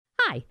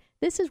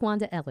This is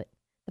Wanda Ellett.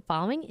 The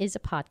following is a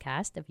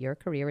podcast of Your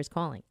Career is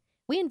Calling.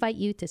 We invite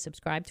you to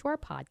subscribe to our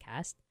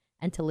podcast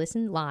and to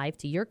listen live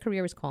to Your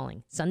Career is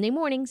Calling Sunday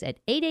mornings at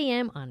 8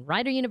 a.m. on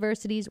Rider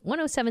University's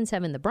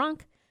 1077 The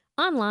Bronx,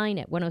 online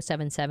at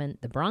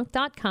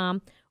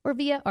 1077thebronx.com, or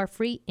via our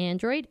free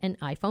Android and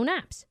iPhone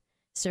apps.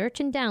 Search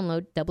and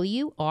download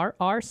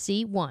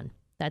WRRC1.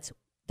 That's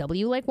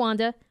W like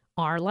Wanda,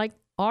 R like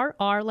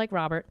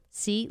Robert,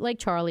 C like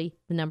Charlie,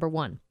 the number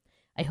 1.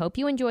 I hope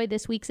you enjoy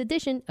this week's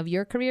edition of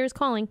Your Career is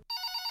Calling.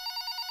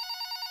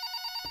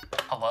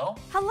 Hello?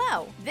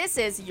 Hello, this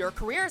is Your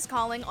Career is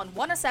Calling on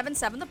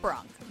 1077 The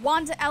Bronx.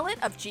 Wanda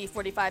Ellett of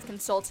G45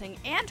 Consulting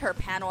and her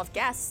panel of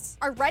guests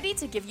are ready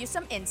to give you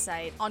some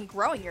insight on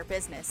growing your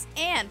business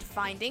and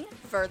finding,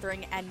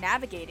 furthering, and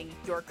navigating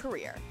your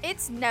career.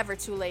 It's never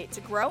too late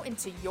to grow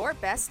into your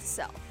best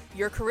self.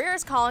 Your Career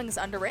is Calling is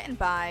underwritten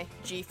by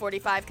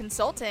G45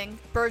 Consulting,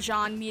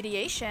 Bergeon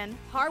Mediation,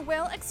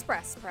 Harwell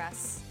Express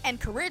Press, and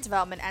Career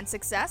Development and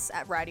Success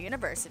at Rider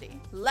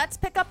University. Let's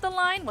pick up the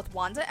line with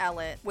Wanda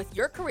Ellett with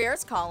Your Career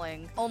is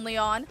Calling, only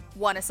on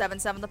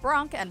 1077 The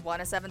Bronx and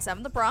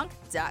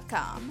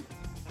 1077thebronx.com.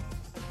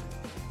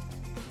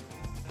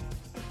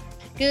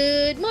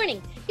 Good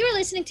morning. You are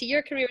listening to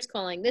Your Career is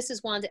Calling. This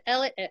is Wanda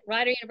Ellett at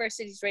Rider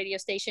University's radio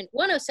station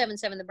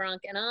 1077 The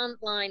Bronx and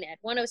online at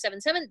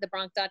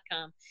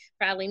 1077thebronx.com.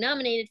 Proudly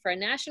nominated for a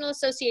National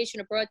Association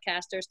of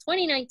Broadcasters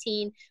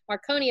 2019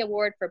 Marconi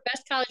Award for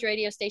Best College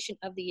Radio Station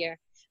of the Year.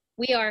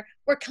 We're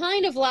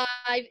kind of live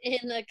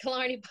in the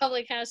Killarney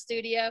Public House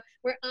studio.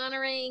 We're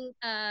honoring,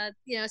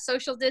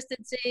 social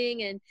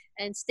distancing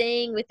and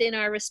staying within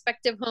our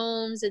respective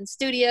homes and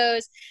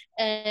studios,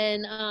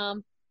 and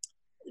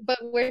but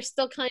we're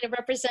still kind of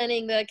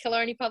representing the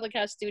Killarney Public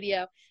House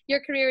studio.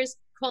 Your Career is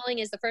Calling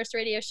is the first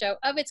radio show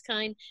of its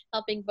kind,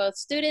 helping both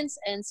students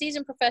and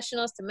seasoned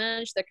professionals to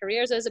manage their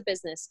careers as a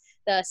business.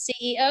 The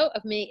CEO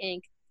of Me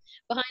Inc.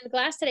 Behind the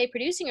glass today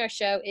producing our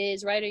show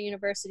is Rider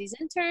University's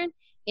intern,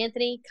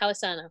 Anthony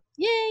Calisano.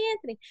 Yay,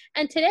 Anthony.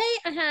 And today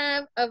I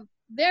have a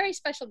very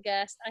special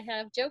guest. I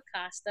have Joe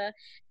Costa,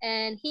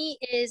 and he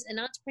is an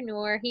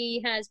entrepreneur.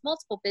 He has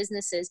multiple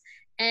businesses,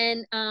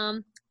 and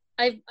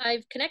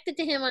I've connected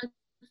to him on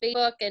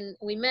Facebook, and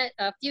we met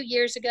a few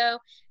years ago,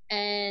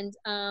 and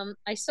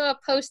I saw a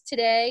post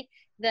today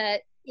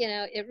that we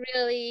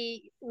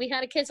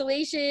had a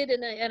cancellation,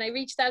 and I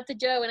reached out to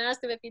Joe and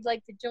asked him if he'd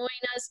like to join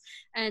us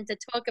and to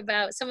talk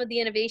about some of the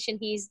innovation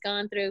he's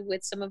gone through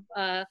with some of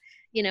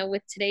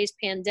with today's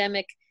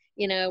pandemic,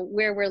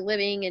 where we're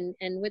living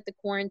and with the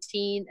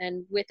quarantine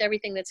and with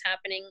everything that's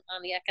happening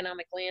on the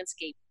economic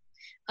landscape.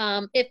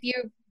 If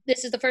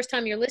this is the first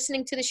time you're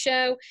listening to the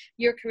show,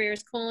 Your Career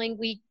is Calling.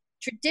 We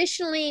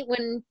traditionally,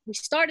 when we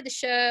started the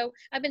show,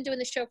 I've been doing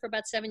the show for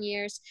about 7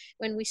 years.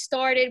 When we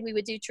started, we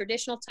would do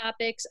traditional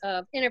topics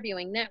of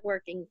interviewing,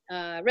 networking,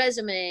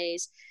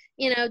 resumes,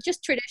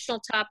 just traditional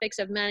topics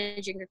of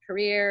managing your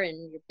career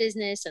and your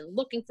business and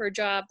looking for a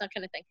job, that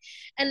kind of thing.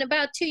 And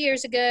about 2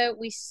 years ago,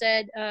 we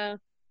said,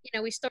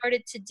 we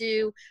started to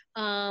do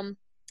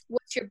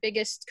what's your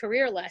biggest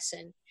career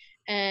lesson?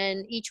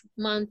 And each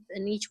month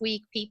and each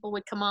week, people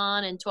would come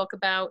on and talk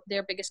about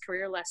their biggest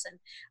career lesson.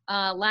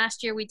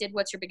 Last year, we did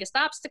What's Your Biggest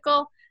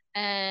Obstacle?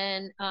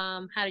 And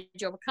how did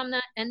you overcome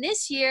that? And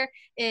this year,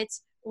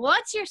 it's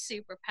What's Your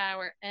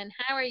Superpower? And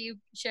how are you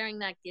sharing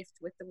that gift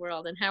with the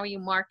world? And how are you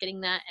marketing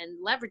that and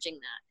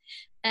leveraging that?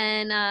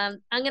 And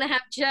I'm going to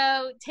have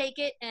Joe take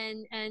it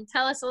and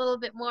tell us a little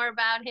bit more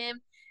about him.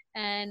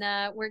 And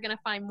we're going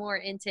to find more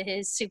into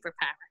his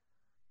superpower.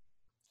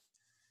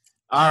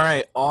 All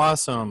right.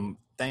 Awesome.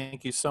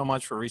 Thank you so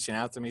much for reaching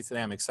out to me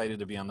today. I'm excited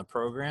to be on the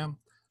program.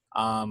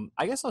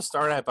 I guess I'll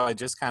start out by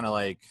just kind of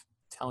like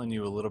telling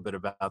you a little bit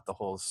about the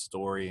whole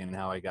story and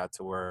how I got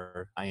to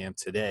where I am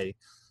today.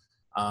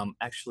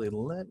 Actually,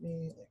 let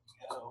me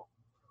go.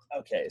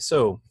 Okay,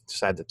 so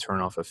just had to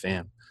turn off a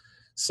fan.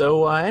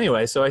 So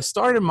anyway, so I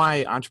started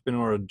my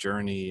entrepreneurial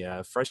journey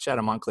fresh out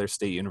of Montclair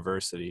State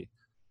University.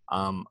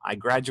 I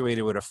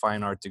graduated with a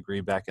fine art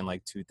degree back in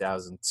like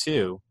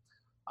 2002.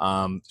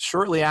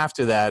 Shortly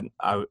after that,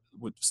 I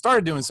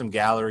started doing some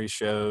gallery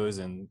shows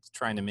and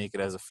trying to make it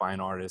as a fine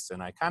artist.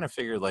 And I kind of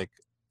figured like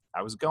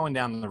I was going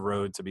down the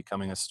road to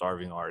becoming a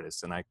starving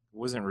artist, and I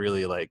wasn't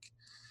really like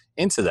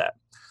into that.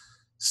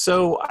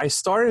 So I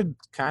started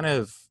kind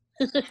of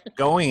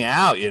going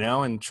out,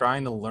 and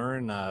trying to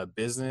learn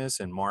business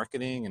and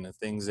marketing and the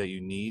things that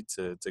you need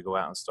to go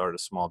out and start a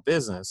small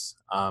business.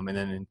 And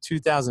then in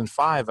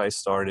 2005, I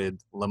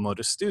started La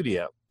Moda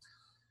Studio,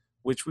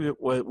 which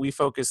we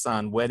focused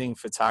on wedding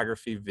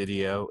photography,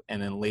 video,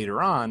 and then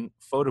later on,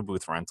 photo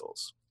booth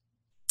rentals.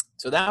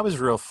 So that was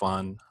real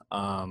fun.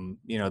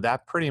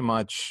 That pretty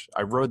much,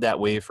 I rode that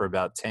wave for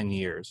about 10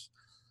 years.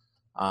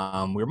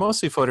 We were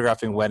mostly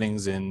photographing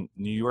weddings in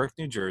New York,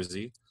 New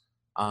Jersey.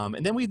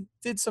 And then we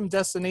did some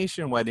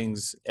destination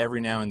weddings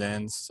every now and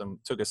then.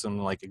 Took us some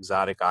like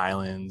exotic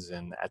islands.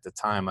 And at the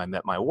time I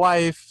met my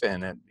wife,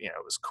 and it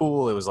was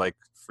cool. It was like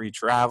free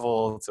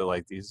travel to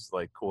like these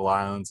like cool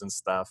islands and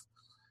stuff.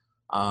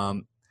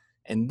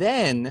 And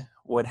then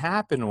what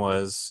happened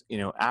was,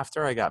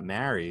 after I got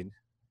married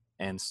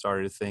and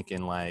started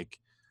thinking like,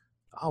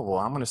 oh, well,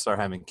 I'm going to start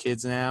having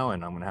kids now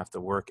and I'm going to have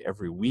to work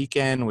every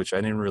weekend, which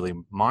I didn't really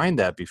mind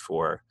that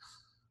before.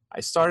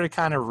 I started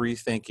kind of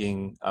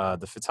rethinking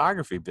the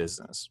photography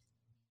business.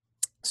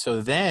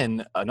 So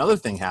then another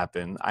thing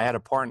happened. I had a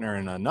partner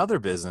in another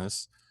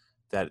business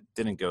that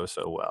didn't go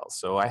so well.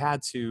 So I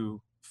had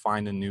to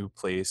find a new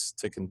place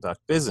to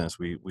conduct business.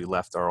 We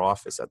left our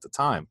office at the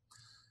time.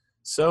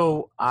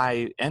 So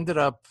I ended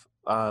up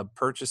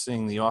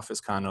purchasing the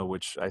office condo,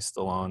 which I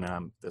still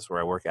own. That's where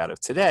I work out of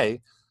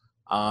today.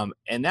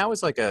 And that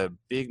was like a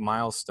big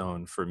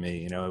milestone for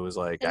me. It was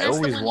like, And I that's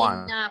the always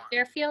one want. in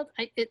Fairfield.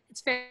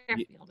 It's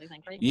Fairfield, I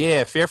think, right?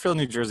 Yeah, Fairfield,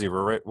 New Jersey.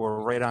 We're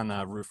right on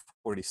Route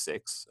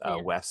 46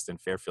 West in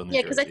Fairfield, New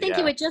Yeah, Jersey. because I think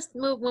you had just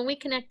moved when we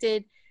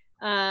connected.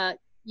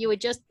 You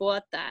had just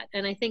bought that,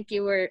 and I think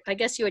I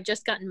guess you had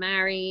just gotten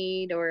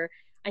married, or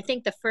I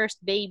think the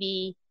first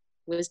baby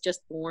was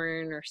just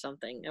born or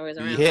something. I was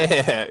around.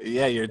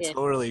 Yeah, you're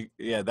totally.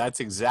 Yeah, that's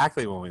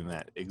exactly when we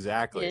met.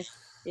 Exactly.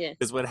 Yeah.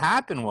 Because what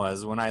happened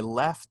was when I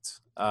left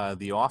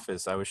the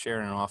office, I was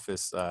sharing an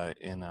office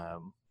in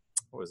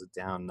what was it,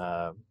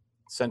 down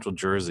Central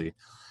Jersey,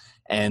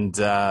 and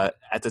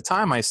at the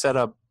time I set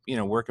up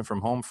working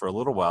from home for a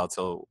little while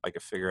till I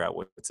could figure out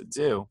what to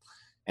do.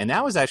 And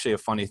that was actually a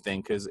funny thing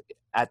because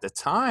at the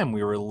time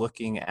we were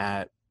looking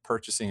at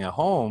purchasing a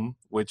home,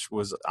 which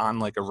was on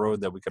like a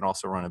road that we could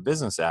also run a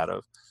business out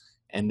of.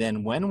 And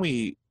then when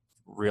we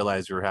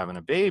realized we were having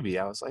a baby,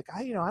 I was like,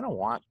 I don't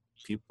want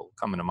people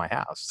coming to my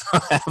house.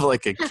 I have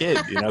like a kid,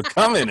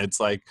 coming. It's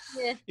like,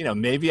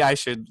 maybe I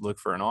should look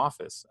for an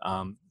office.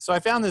 So I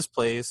found this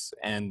place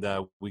and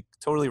we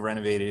totally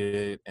renovated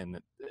it. And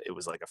it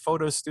was like a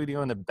photo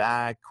studio in the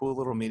back, cool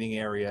little meeting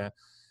area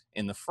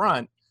in the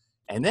front.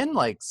 And then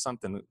like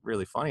something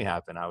really funny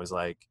happened. I was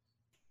like,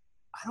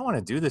 I don't want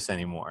to do this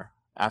anymore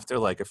after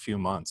like a few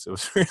months. It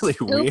was really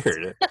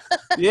weird.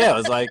 It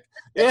was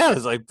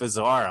like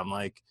bizarre. I'm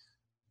like,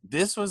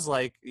 this was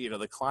like,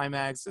 the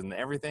climax and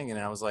everything. And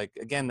I was like,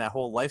 again, that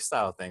whole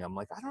lifestyle thing. I'm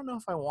like, I don't know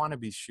if I want to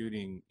be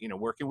shooting,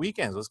 working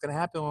weekends. What's going to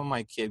happen when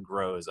my kid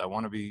grows? I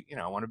want to be,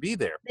 I want to be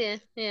there.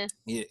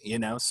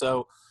 Yeah.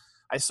 So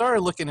I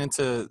started looking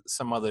into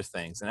some other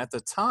things. And at the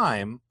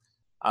time,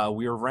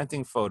 we were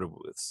renting photo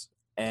booths.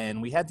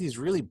 And we had these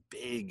really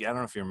big, I don't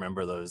know if you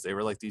remember those. They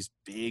were like these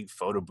big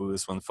photo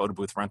booths when photo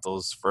booth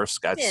rentals first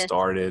got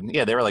started.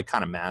 Yeah, they were like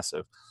kind of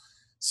massive.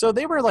 So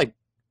they were like,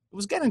 it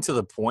was getting to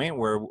the point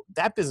where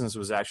that business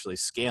was actually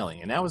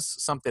scaling. And that was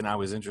something I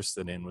was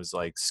interested in, was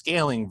like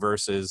scaling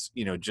versus,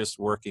 just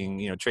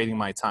working, trading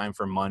my time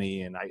for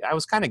money. And I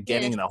was kind of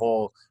getting the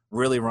whole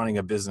really running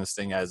a business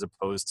thing as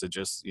opposed to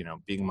just,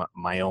 being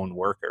my own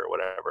worker or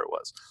whatever it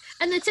was.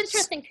 And it's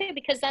interesting too,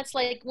 because that's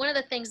like one of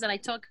the things that I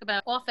talk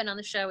about often on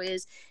the show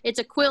is it's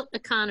a quilt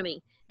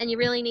economy. And you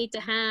really need to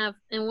have,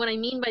 and what I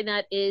mean by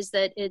that is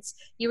that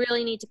you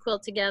really need to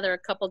quilt together a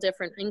couple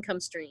different income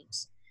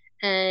streams.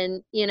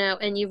 And,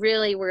 and you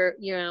really were,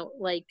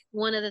 like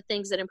one of the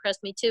things that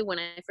impressed me too when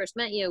I first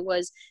met you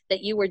was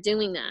that you were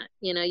doing that.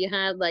 You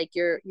had like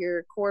your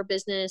core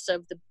business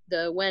of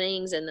the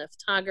weddings and the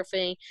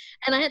photography.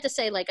 And I had to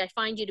say, like, I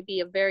find you to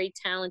be a very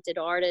talented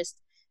artist,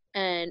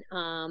 and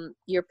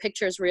your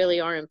pictures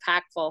really are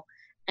impactful.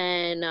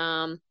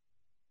 And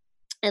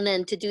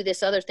then to do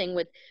this other thing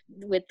with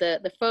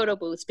the photo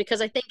booths,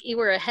 because I think you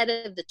were ahead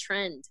of the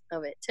trend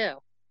of it too.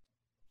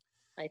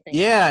 I think.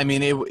 Yeah, I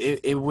mean,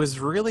 it was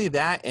really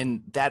that,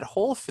 and that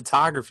whole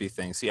photography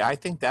thing. See, I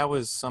think that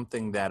was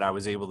something that I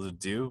was able to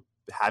do.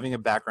 Having a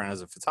background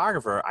as a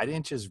photographer, I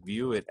didn't just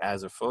view it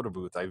as a photo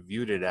booth. I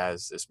viewed it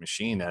as this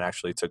machine that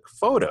actually took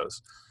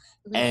photos.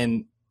 Mm-hmm.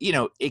 And,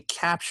 it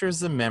captures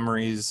the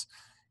memories,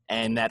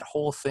 and that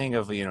whole thing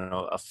of,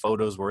 a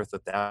photo's worth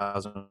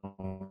 1,000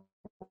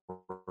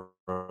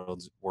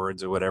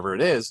 words or whatever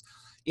it is.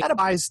 It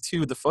applies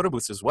to the photo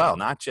booths as well,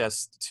 not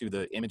just to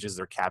the images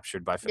that are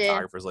captured by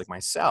photographers like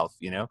myself.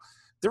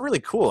 They're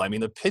really cool. I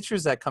mean, the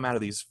pictures that come out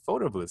of these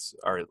photo booths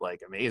are like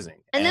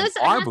amazing. And those,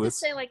 I have to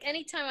say, like,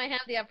 anytime I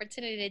have the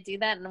opportunity to do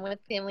that and I'm with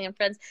family and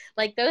friends,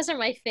 like, those are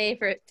my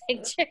favorite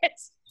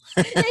pictures.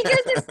 Because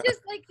it's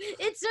just like,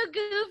 it's so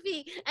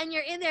goofy, and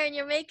you're in there and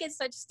you're making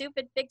such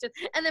stupid pictures,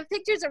 and the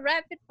pictures are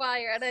rapid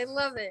fire, and I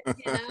love it. I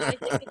think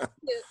it's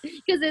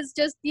cute because it's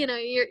just,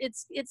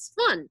 it's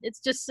fun. It's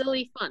just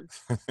silly fun.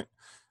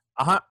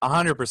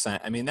 100%.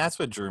 I mean, that's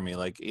what drew me.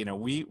 Like,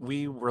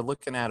 we were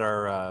looking at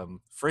our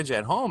fridge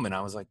at home, and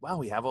I was like, wow,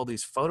 we have all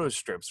these photo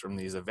strips from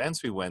these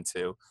events we went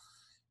to.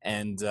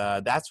 And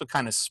that's what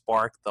kind of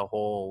sparked the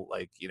whole,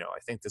 like, I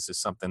think this is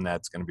something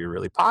that's going to be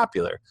really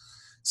popular.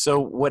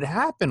 So what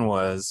happened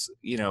was,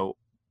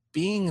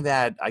 being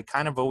that I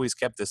kind of always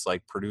kept this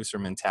like producer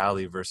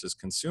mentality versus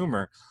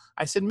consumer,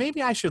 I said,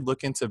 maybe I should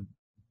look into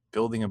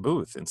building a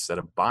booth instead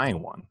of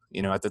buying one.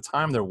 At the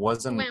time there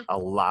wasn't a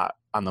lot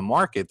on the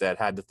market that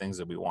had the things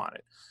that we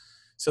wanted.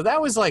 So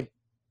that was like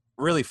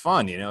really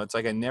fun. It's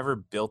like I never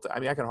built, I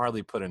mean, I could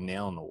hardly put a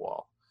nail in the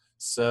wall.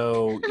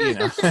 So,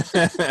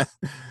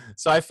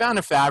 so I found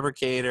a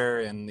fabricator,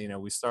 and,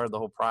 we started the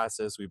whole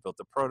process. We built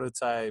the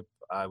prototype.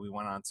 We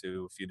went on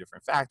to a few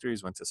different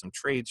factories, went to some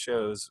trade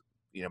shows,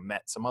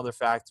 met some other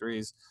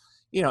factories,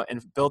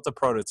 and built a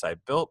prototype.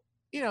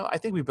 I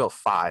think we built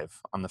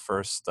 5 on the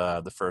first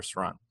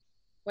run.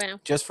 Wow.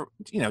 Just for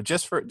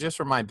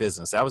my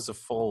business. That was the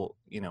full,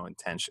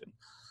 intention.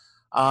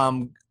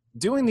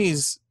 Doing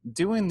these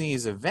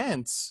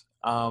events,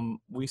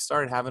 we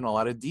started having a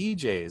lot of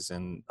DJs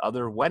and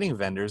other wedding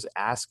vendors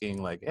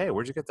asking, like, "Hey,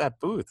 where'd you get that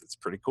booth? It's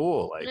pretty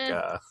cool. Like,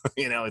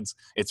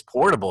 it's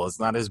portable. It's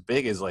not as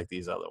big as like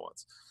these other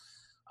ones."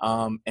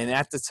 And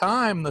at the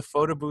time, the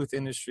photo booth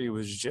industry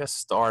was just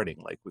starting.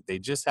 Like, they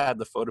just had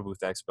the Photo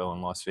Booth Expo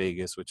in Las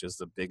Vegas, which is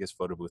the biggest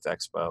photo booth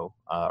expo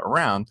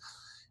around.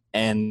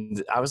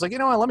 And I was like, you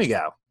know what, let me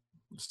go.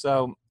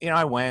 So,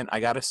 I went, I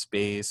got a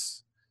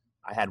space.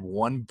 I had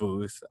one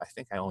booth. I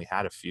think I only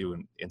had a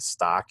few in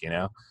stock,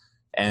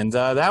 and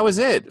that was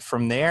it.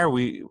 From there,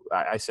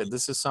 I said,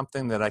 this is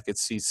something that I could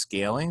see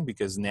scaling,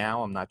 because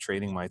now I'm not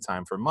trading my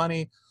time for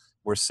money.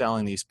 We're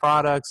selling these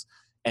products,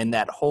 and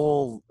that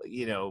whole,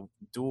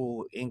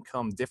 dual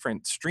income,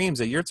 different streams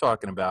that you're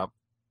talking about,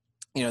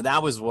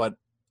 that was what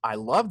I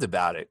loved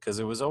about it, because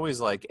it was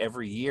always like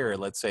every year,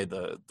 let's say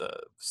the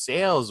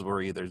sales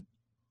were either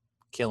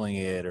killing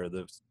it, or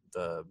the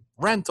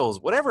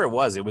rentals, whatever it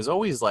was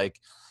always like,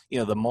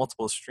 the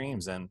multiple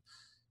streams. And,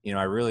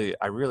 I really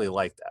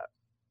like that.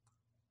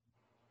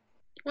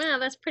 Wow,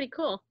 that's pretty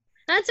cool.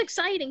 That's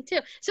exciting too.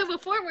 So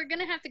before, we're going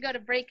to have to go to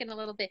break in a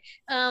little bit.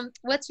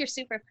 What's your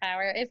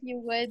superpower, if you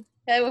would,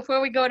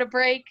 before we go to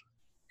break?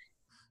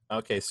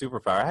 Okay,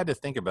 superpower. I had to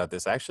think about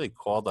this. I actually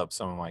called up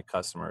some of my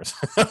customers.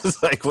 I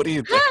was like, what do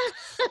you think?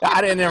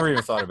 I never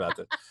even thought about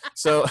that.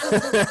 So,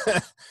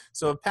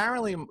 so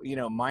apparently,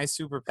 my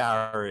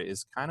superpower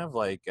is kind of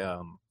like,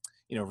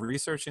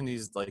 researching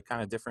these like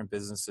kind of different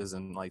businesses,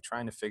 and like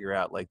trying to figure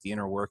out like the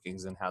inner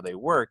workings and how they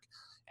work,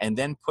 and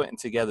then putting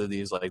together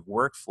these like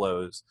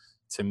workflows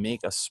to make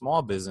a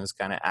small business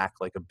kind of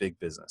act like a big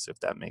business, if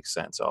that makes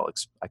sense.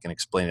 I can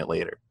explain it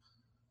later.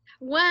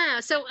 Wow.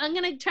 So I'm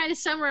going to try to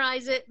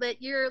summarize it,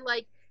 that you're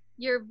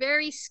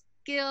very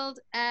skilled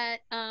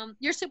at,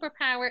 your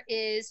superpower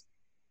is,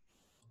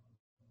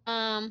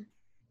 like,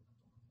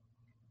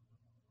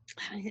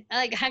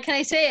 how can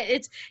I say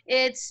it?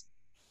 It's,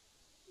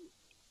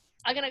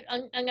 I'm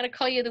gonna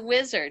call you the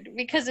wizard,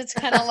 because it's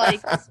kind of like,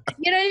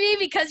 you know what I mean?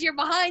 Because you're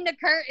behind the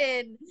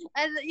curtain,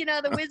 and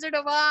the Wizard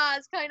of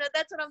Oz, kind of.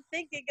 That's what I'm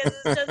thinking, because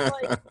it's just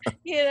like,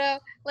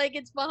 like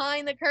it's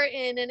behind the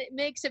curtain, and it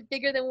makes it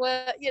bigger than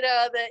what you're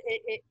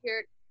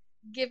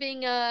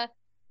giving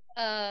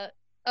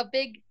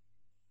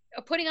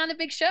putting on a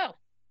big show.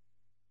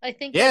 I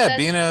think.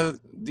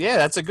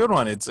 That's a good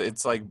one.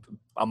 It's like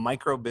a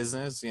micro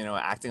business,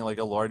 acting like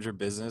a larger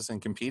business and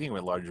competing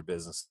with larger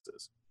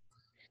businesses.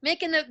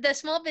 Making the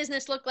small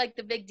business look like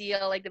the big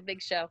deal, like the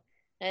big show.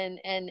 And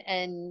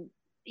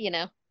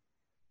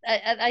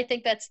I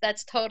think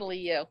that's totally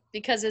you,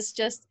 because it's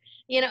just,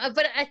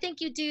 but I think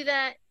you do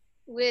that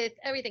with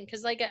everything.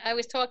 Because like I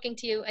was talking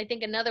to you, I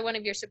think another one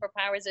of your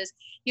superpowers is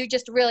you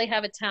just really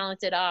have a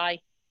talented eye.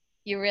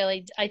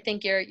 I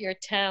think your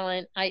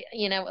talent,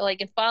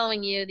 like in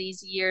following you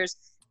these years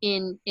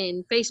in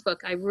Facebook,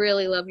 I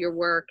really love your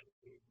work.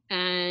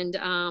 And,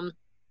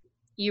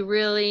 you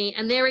really,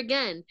 and there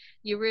again,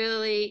 you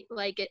really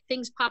like it.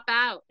 Things pop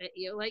out at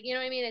you, like, what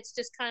I mean? It's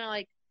just kind of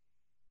like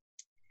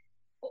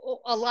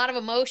a lot of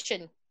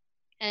emotion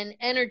and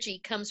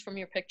energy comes from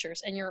your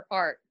pictures and your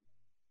art.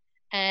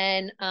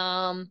 And,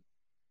 I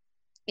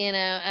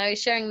was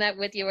sharing that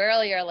with you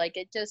earlier, like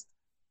it just,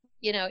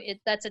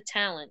 that's a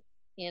talent,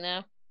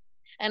 and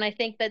I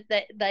think that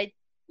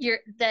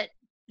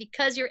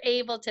because you're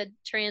able to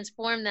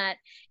transform that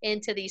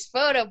into these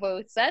photo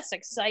booths, that's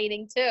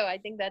exciting too. I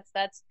think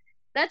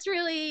that's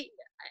really,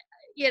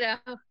 a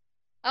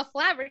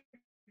flabbergasted,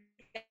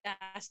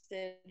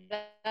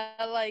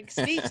 like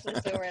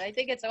speechless over it. I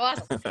think it's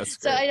awesome.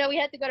 So I know we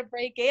had to go to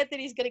break.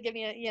 Anthony's going to give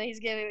me he's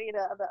giving me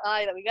the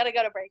eye that we got to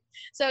go to break.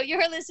 So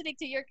you're listening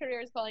to Your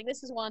Career is Calling.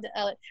 This is Wanda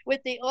Ellett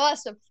with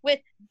with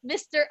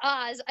Mr.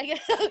 Oz. I'm going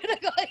to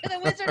call you the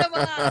Wizard of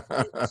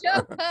Oz,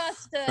 Joe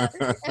Costa.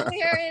 And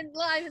we are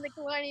live in the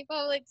Kewaunee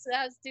Public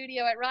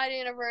studio at Rider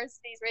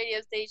University's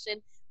radio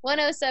station,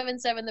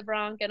 1077 The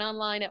Bronx, and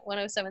online at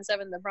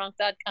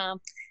 1077thebronx.com.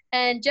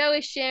 And Joe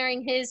is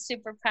sharing his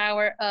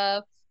superpower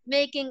of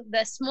making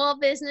the small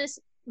business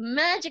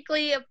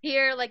magically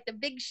appear like the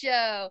big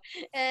show.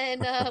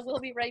 And we'll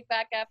be right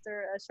back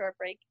after a short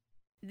break.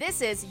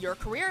 This is Your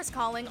Career is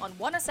Calling on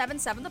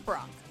 1077 The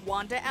Bronx.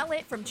 Wanda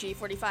Ellett from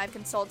G45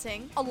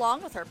 Consulting,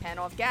 along with her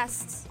panel of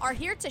guests, are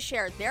here to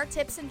share their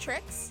tips and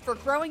tricks for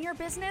growing your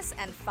business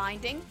and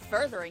finding,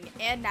 furthering,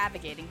 and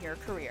navigating your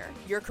career.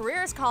 Your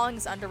Career is Calling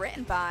is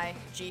underwritten by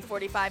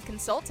G45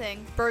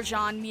 Consulting,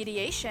 Bergeon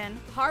Mediation,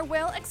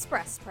 Harwell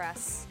Express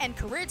Press, and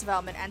Career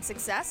Development and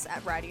Success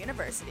at Rider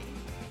University.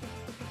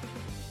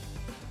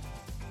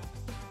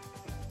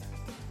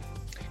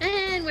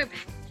 And we're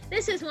back.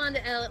 This is Wanda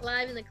Ellett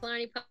live in the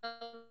Kewaunee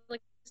Public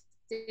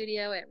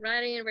studio at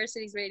Rider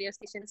University's radio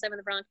station, 7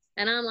 The Bronx,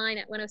 and online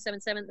at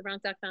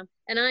 1077thebronx.com.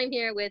 And I'm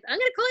here with, I'm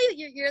going to call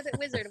you, you're the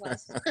wizard of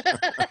us. The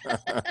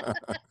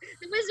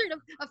wizard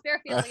of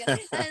Fairfield again.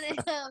 And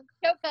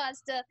Joe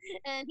Costa,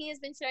 and he has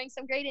been sharing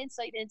some great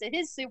insight into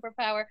his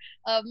superpower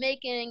of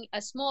making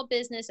a small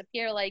business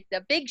appear like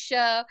the big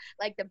show,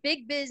 like the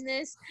big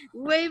business,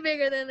 way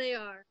bigger than they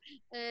are.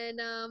 And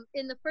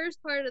in the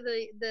first part of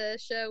the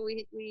show,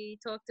 we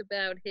talked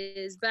about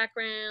his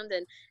background,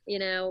 and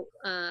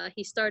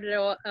he started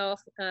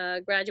off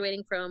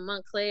graduating from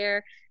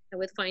Montclair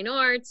with fine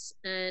arts,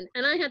 and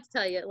I have to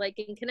tell you, like,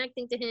 in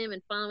connecting to him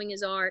and following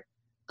his art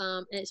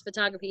and his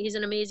photography, he's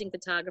an amazing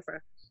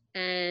photographer,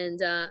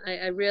 and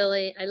I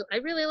really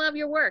love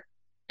your work.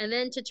 And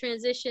then to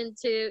transition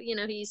to,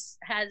 he's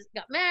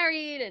got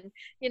married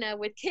and,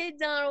 with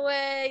kids on the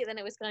way, then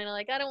it was kind of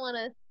like, I don't want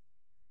to,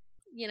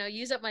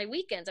 use up my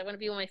weekends. I want to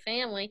be with my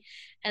family.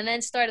 And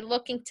then started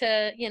looking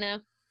to,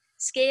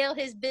 scale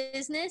his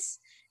business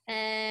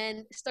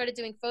and started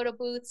doing photo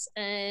booths.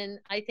 And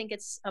I think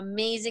it's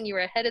amazing. You were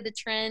ahead of the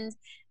trend.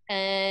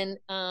 And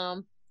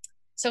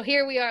so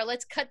here we are.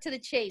 Let's cut to the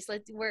chase.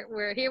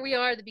 We're here we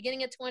are at the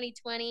beginning of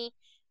 2020.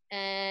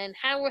 And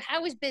how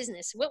was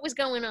business? What was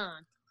going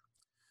on?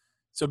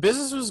 So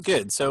business was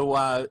good.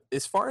 So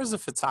as far as the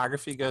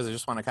photography goes, I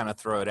just want to kind of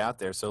throw it out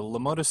there. So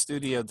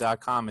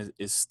lamodastudio.com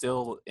is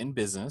still in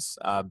business.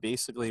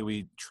 Basically,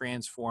 we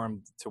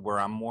transformed to where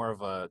I'm more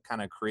of a kind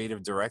of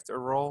creative director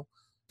role.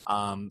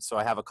 So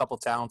I have a couple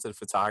talented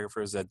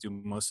photographers that do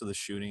most of the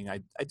shooting. I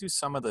do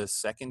some of the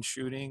second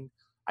shooting.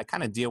 I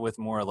kind of deal with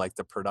more like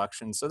the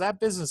production. So that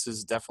business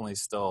is definitely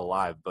still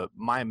alive. But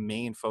my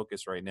main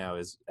focus right now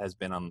has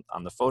been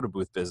on the photo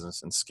booth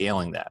business and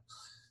scaling that.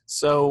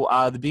 So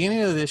the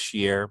beginning of this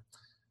year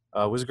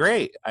was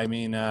great. I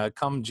mean,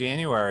 come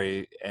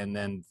January and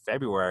then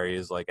February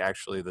is like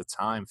actually the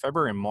time.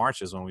 February and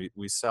March is when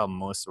we sell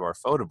most of our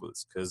photo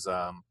booths because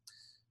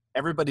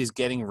everybody's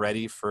getting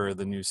ready for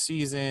the new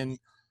season.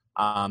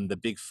 The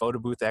big photo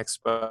booth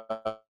expo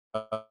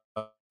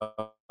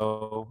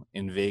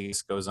in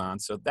Vegas goes on.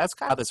 So that's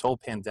kind of how this whole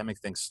pandemic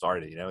thing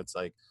started. It's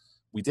like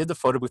we did the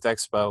photo booth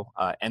expo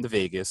end of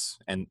Vegas,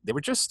 and they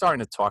were just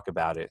starting to talk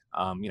about it.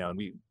 And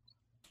we.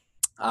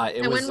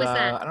 It was, when was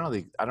that?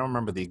 I don't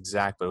remember the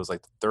exact, but it was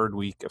like the third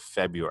week of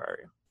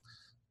February.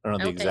 I don't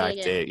know the exact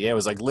yeah. date. Yeah, it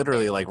was like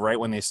literally like right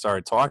when they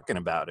started talking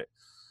about it.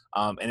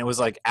 And it was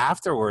like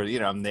afterward,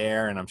 I'm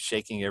there and I'm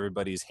shaking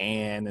everybody's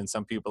hand, and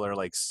some people are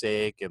like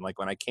sick. And like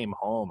when I came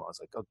home, I was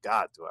like, oh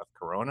God, do I have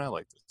corona?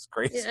 Like, this is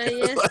crazy.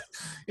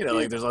 Yeah.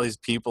 Like there's all these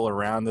people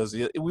around us.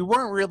 We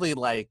weren't really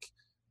like,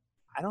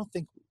 I don't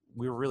think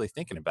we were really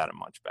thinking about it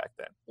much back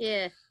then.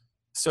 Yeah.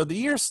 So the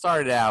year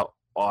started out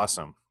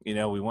awesome.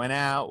 We went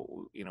out,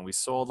 we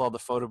sold all the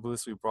photo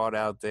booths we brought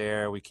out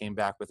there. We came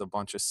back with a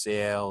bunch of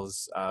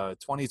sales.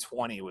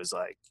 2020 was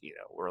like,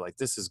 we're like,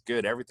 this is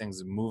good.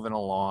 Everything's moving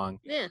along.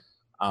 Yeah.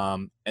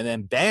 And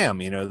then bam,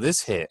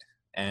 this hit,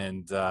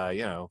 and,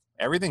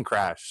 everything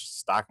crashed.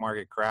 Stock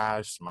market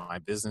crashed. My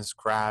business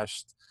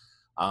crashed.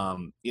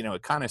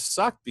 It kind of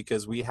sucked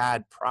because we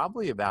had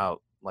probably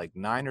about like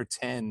 9 or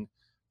 10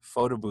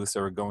 photo booths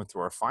that were going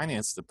through our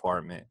finance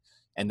department.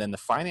 And then the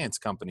finance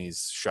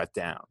companies shut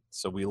down.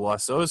 So we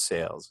lost those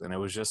sales. And it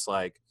was just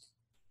like,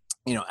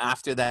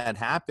 after that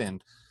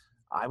happened,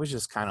 I was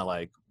just kind of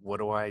like, what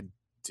do I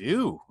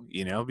do?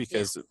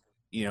 Because,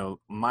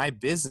 my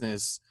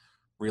business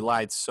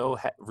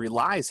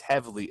relies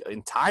heavily,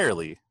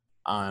 entirely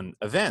on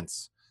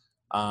events.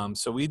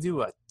 So we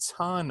do a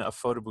ton of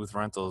photo booth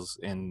rentals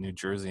in New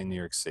Jersey and New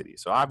York City.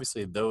 So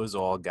obviously those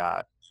all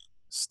got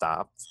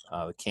stopped,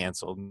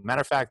 canceled. Matter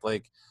of fact,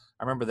 like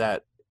I remember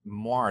that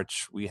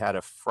March, we had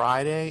a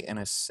Friday and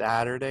a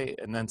Saturday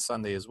and then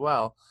Sunday as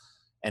well.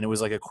 And it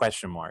was like a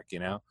question mark,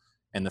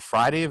 and the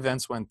Friday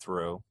events went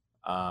through.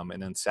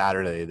 And then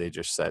Saturday, they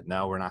just said,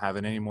 no, we're not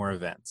having any more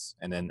events.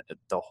 And then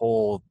the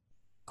whole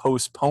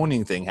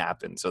postponing thing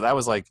happened. So that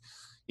was like,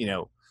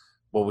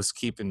 what was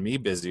keeping me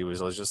busy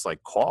was just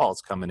like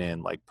calls coming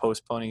in, like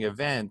postponing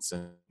events,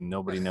 and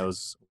nobody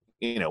knows,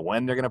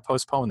 when they're going to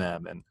postpone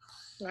them. And,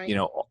 right.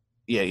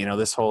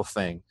 This whole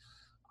thing.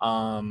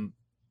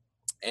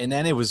 And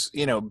then it was,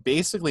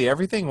 basically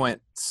everything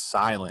went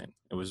silent.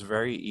 It was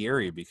very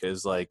eerie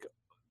because like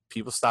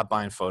people stopped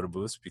buying photo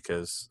booths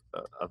because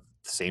of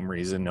the same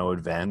reason, no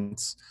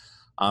events.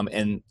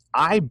 And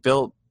I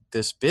built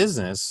this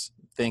business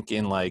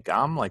thinking like,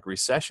 I'm like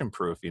recession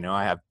proof,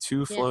 I have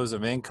 2 flows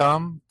of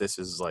income. This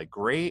is like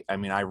great. I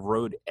mean, I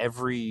rode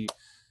every,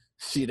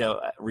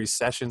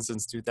 recession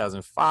since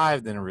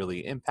 2005 didn't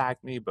really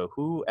impact me, but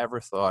who ever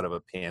thought of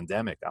a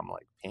pandemic? I'm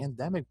like,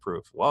 pandemic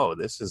proof. Whoa,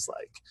 this is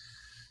like,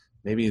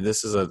 maybe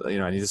this is I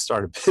need to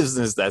start a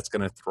business that's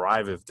going to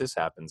thrive if this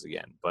happens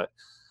again. But,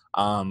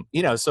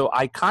 so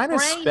I kind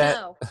of spent,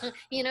 no.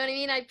 You know what I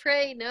mean? I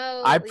pray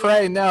no. I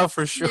pray no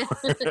for sure.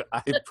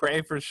 I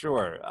pray for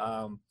sure.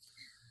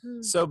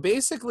 So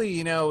basically,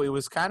 it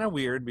was kind of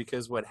weird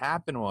because what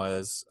happened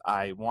was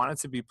I wanted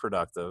to be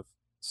productive.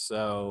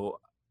 So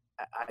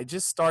I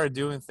just started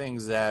doing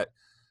things that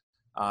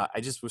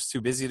I just was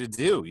too busy to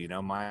do.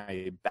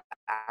 My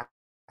back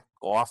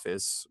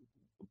office,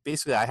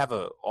 basically I have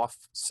a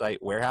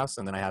off-site warehouse,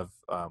 and then I have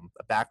a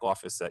back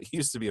office that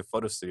used to be a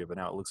photo studio, but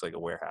now it looks like a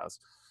warehouse.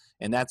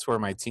 And that's where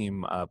my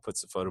team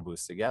puts the photo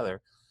booths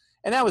together.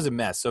 And that was a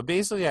mess. So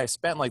basically I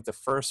spent like the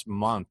first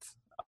month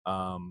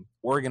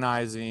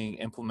organizing,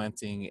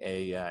 implementing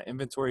a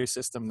inventory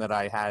system that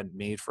I had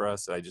made for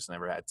us that I just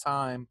never had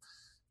time.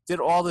 Did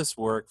all this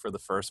work for the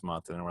first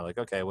month, and then we're like,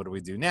 okay, what do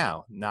we do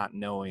now? Not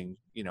knowing,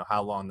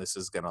 how long this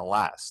is going to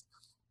last.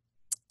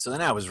 So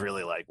then I was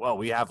really like, well,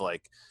 we have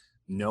like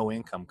no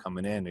income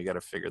coming in. We got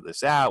to figure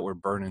this out. We're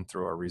burning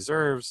through our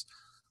reserves.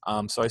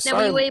 So I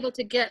started. Now, were you able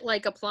to get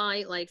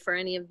apply for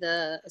any of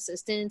the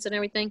assistance and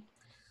everything?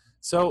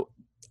 So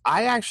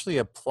I actually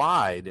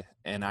applied,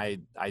 and I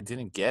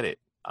didn't get it.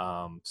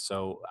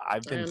 So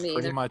I've been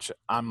pretty much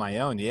on my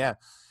own. Yeah.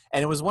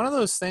 And it was one of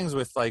those things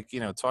with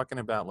talking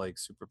about like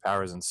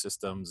superpowers and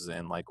systems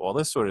and like all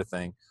this sort of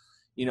thing.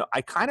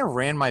 I kind of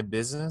ran my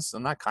business.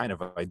 I'm not kind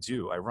of, I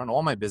do. I run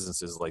all my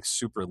businesses like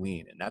super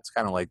lean. And that's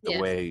kind of like the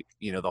way,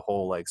 the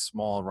whole like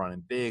small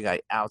running big. I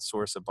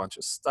outsource a bunch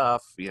of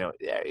stuff.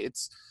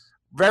 It's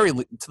very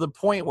to the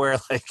point where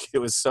like it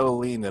was so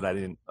lean that I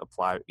didn't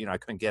apply. I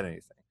couldn't get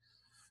anything.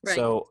 Right.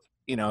 So,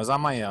 I was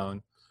on my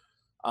own.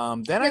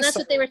 That's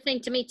what they were saying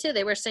to me too.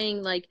 They were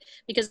saying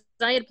because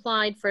I had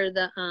applied for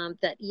the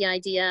that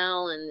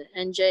EIDL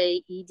and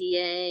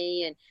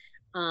NJEDA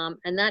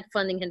and that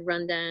funding had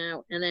run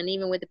out. And then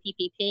even with the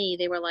PPP,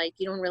 they were like,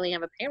 you don't really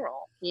have a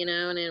payroll,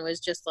 and it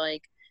was just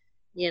like,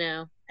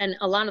 and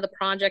a lot of the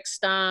projects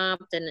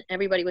stopped and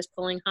everybody was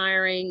pulling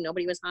hiring.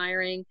 Nobody was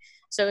hiring.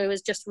 So it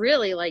was just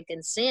really like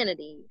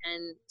insanity.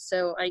 And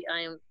so I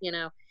am,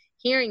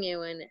 hearing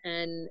you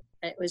and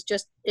it was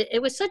just,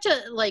 it was such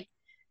a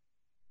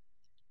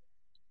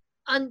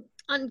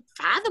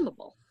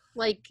unfathomable.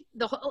 Like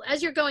the whole,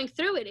 as you're going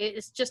through it,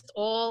 it's just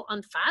all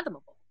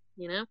unfathomable,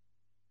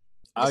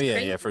 Oh yeah,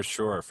 crazy. Yeah, for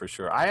sure.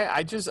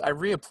 I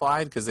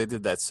reapplied because they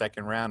did that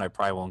second round. I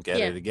probably won't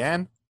get it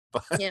again,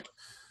 but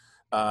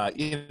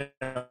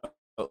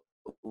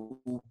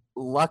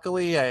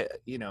luckily,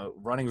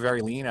 running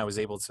very lean, I was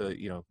able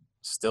to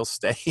still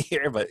stay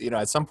here. But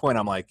at some point,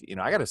 I'm like,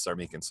 I got to start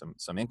making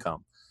some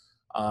income.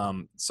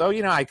 So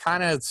I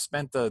kind of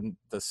spent the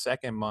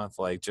second month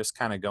just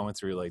kind of going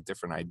through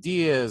different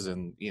ideas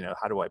and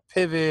how do I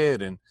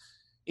pivot, and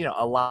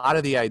a lot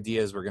of the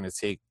ideas were going to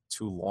take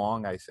too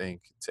long, I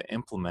think, to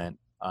implement.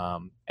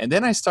 And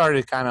then I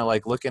started kind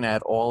of looking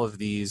at all of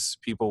these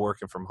people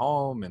working from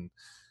home and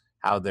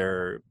how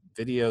their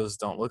videos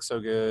don't look so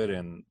good.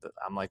 And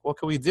I'm like, what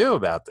can we do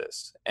about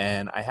this?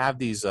 And I have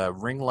these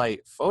ring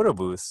light photo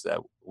booths that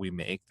we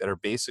make that are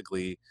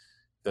basically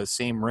the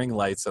same ring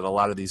lights that a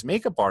lot of these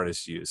makeup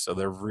artists use. So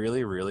they're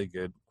really, really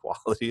good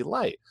quality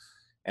light.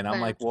 And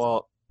I'm like,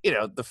 well,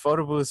 the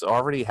photo booths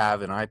already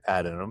have an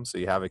iPad in them. So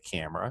you have a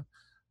camera.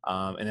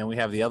 And then we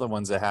have the other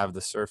ones that have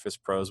the Surface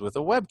Pros with a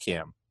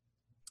webcam.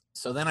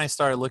 So then I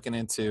started looking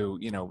into,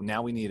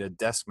 now we need a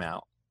desk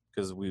mount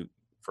because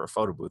for a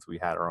photo booth, we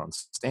had our own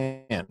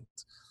stand.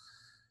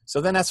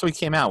 So then that's what we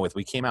came out with.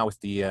 We came out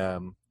with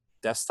the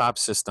desktop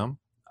system,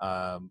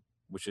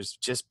 which is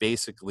just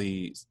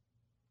basically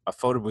a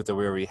photo booth that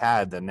we already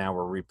had that now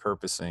we're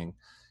repurposing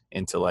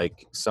into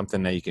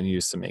something that you can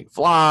use to make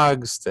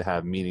vlogs, to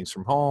have meetings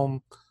from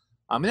home.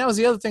 And that was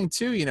the other thing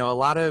too, a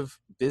lot of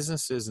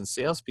businesses and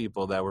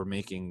salespeople that were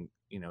making,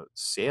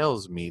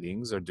 sales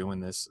meetings are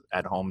doing this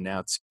at home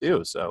now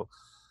too. So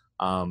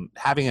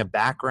having a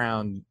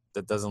background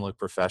that doesn't look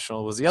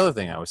professional was the other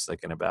thing I was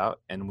thinking about.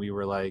 And we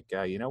were like,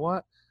 you know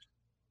what?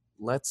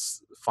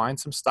 Let's find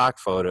some stock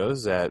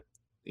photos that,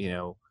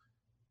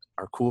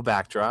 are cool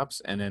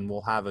backdrops, and then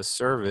we'll have a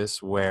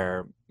service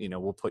where,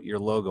 we'll put your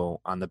logo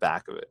on the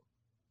back of it.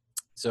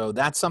 So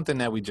that's something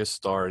that we just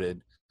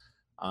started.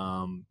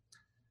 And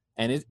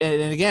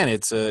again,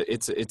 it's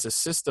a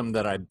system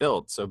that I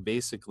built. So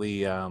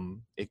basically,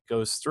 it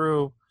goes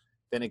through,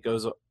 then it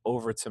goes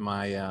over to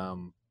my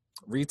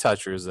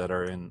retouchers that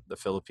are in the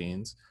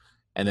Philippines,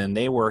 and then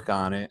they work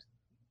on it,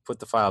 put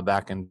the file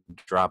back in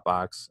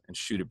Dropbox, and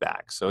shoot it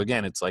back. So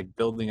again, it's like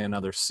building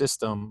another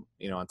system,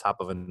 on top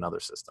of another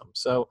system.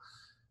 So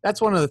that's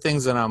one of the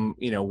things that I'm,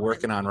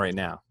 working on right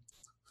now.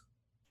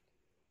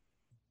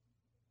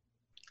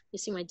 You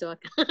see my dog.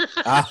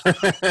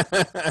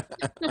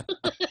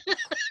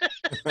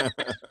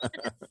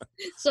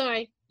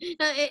 Sorry.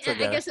 I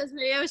guess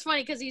it was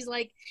funny because he's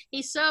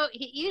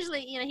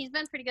usually, he's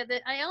been pretty good.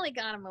 I only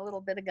got him a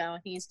little bit ago.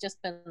 He's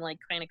just been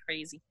kind of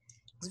crazy.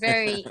 He's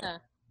very,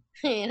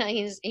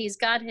 he's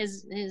got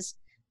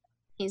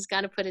he's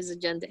got to put his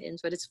agenda in,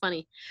 but it's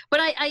funny.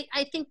 But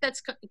I think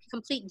that's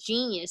complete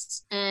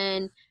genius.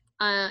 And,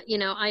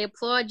 I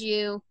applaud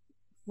you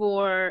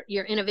for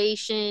your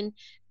innovation.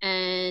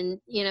 And,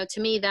 to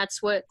me,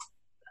 that's what,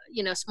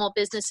 small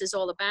business is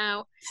all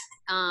about.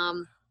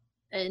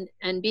 And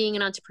being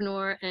an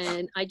entrepreneur,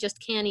 and I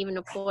just can't even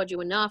applaud you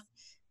enough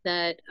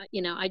that,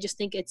 I just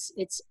think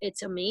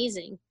it's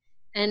amazing.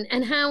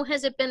 And how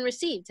has it been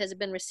received? Has it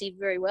been received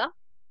very well?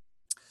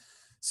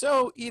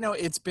 So,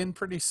 it's been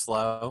pretty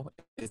slow.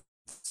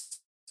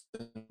 It's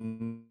a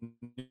new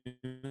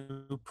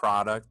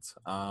product.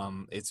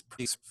 It's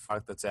pretty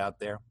product that's out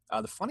there.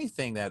 The funny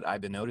thing that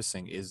I've been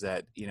noticing is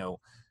that,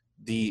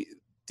 the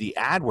the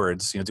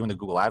AdWords, doing the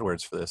Google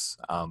AdWords for this,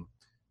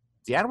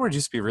 the AdWords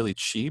used to be really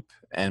cheap,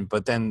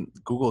 but then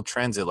Google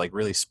Trends, it like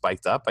really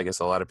spiked up. I guess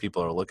a lot of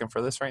people are looking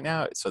for this right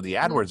now. So the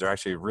Mhm. AdWords are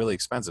actually really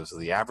expensive. So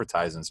the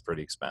advertising is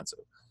pretty expensive.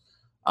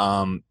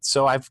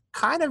 So I've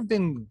kind of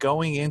been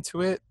going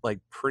into it like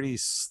pretty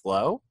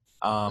slow.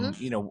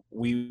 Mhm.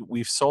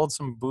 We've sold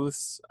some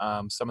booths,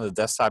 some of the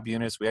desktop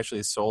units. We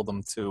actually sold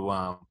them to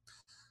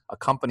a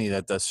company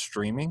that does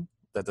streaming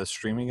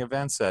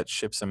events, that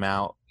ships them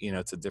out,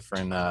 to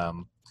different,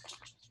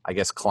 I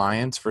guess,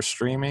 clients for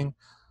streaming.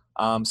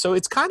 So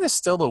it's kind of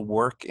still a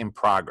work in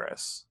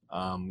progress.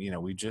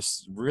 We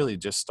just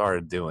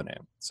started doing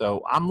it.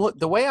 So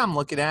the way I'm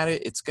looking at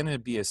it, it's going to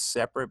be a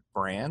separate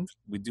brand.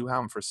 We do have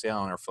them for sale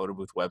on our photo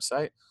booth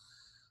website.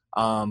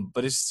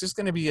 But it's just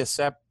going to be a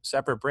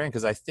separate brand,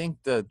 because I think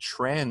the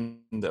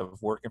trend of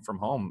working from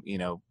home,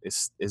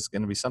 is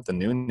going to be something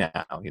new now.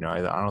 I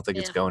don't think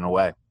it's Yeah. going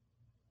away.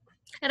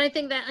 And I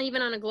think that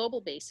even on a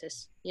global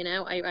basis,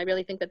 I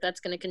really think that that's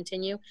going to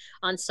continue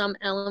on some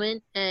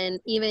element.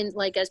 And even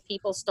like as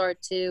people start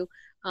to,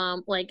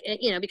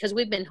 because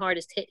we've been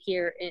hardest hit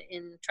here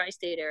in the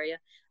tri-state area.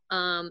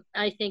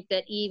 I think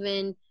that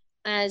even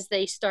as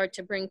they start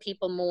to bring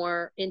people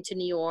more into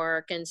New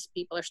York and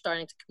people are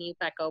starting to commute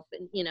back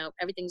open,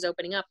 everything's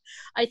opening up.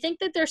 I think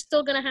that they're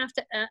still going to have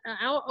to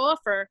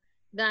offer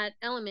that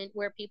element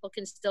where people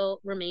can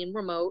still remain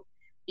remote,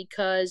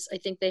 because I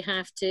think they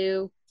have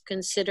to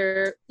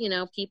consider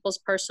people's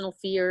personal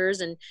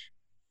fears and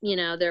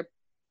their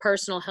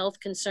personal health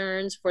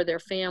concerns for their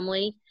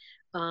family.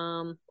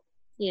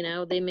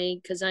 They may,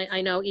 because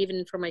I know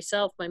even for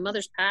myself, my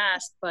mother's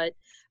passed, but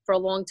for a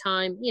long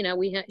time,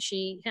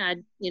 she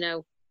had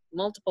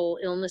multiple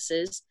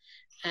illnesses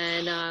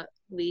and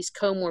these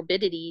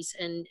comorbidities,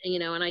 and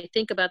and I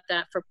think about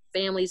that for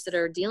families that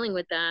are dealing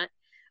with that,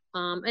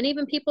 and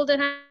even people that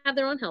have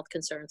their own health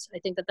concerns. I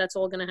think that that's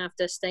all going to have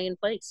to stay in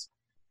place.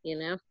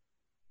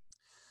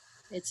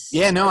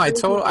 Yeah, no, I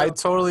really think I so.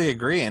 totally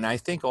agree. And I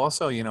think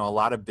also, a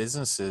lot of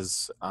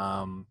businesses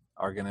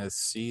are going to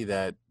see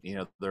that,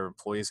 their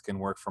employees can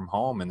work from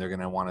home, and they're going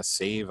to want to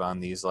save on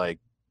these like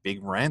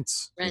big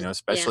rents, Rent. Yeah.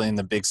 especially in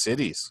the big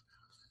cities.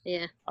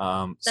 Yeah.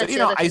 So, That's the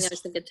other thing I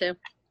was thinking too.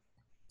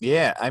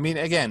 yeah, I mean,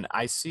 again,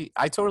 I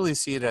totally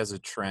see it as a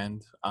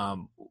trend.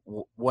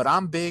 What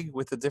I'm big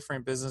with the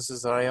different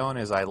businesses that I own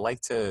is I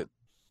like to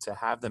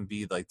have them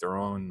be like their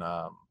own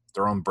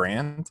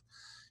brand.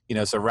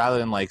 So rather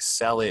than like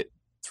sell it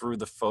through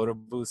the photo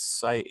booth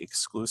site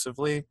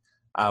exclusively,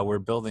 we're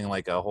building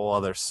like a whole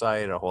other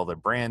site, a whole other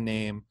brand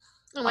name.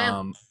 Oh, wow.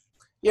 Um,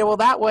 yeah, well,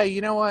 that way, you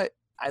know what?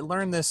 I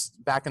learned this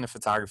back in the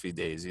photography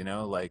days.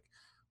 Like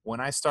when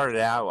I started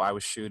out, I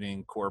was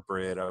shooting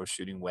corporate, I was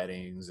shooting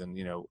weddings, and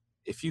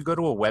if you go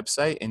to a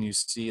website and you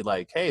see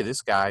like, hey,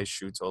 this guy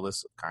shoots all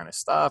this kind of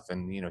stuff,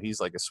 and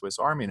he's like a Swiss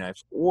Army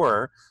knife.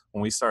 Or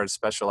when we started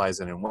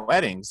specializing in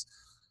weddings,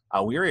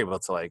 we were able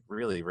to like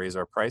really raise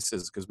our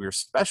prices because we were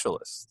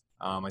specialists.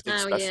 I think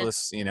Oh, yeah.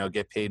 specialists,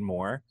 get paid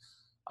more.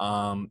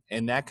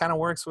 And that kind of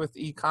works with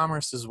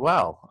e-commerce as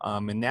well.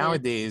 And Yeah.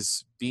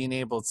 nowadays, being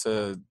able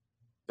to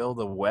build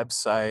a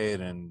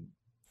website and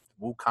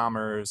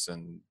WooCommerce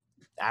and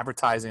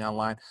advertising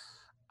online,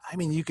 I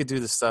mean, you could do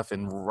this stuff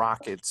in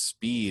rocket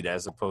speed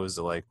as opposed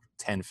to like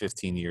 10,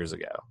 15 years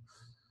ago.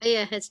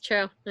 Yeah, it's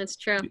true. It's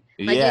true. Like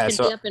you Yeah. could be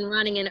So up and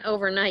running in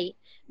overnight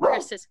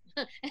versus,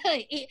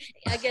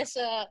 I guess,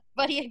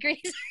 Buddy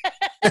agrees.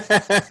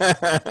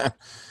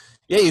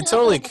 yeah, you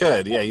totally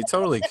could. Yeah, you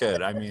totally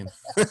could. I mean,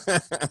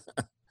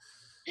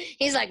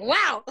 He's like,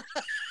 wow.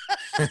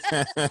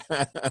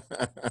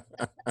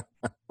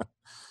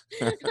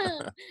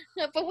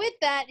 But with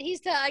that,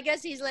 I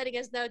guess he's letting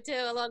us know too,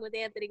 along with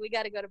Anthony, we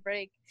got to go to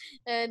break.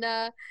 And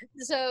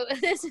so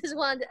this is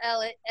Wanda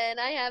Ellett, and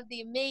I have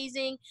the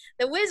amazing,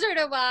 the Wizard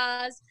of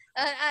Oz,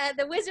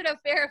 the Wizard of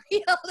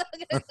Fairfield,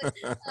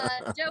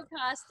 Joe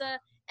Costa,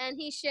 and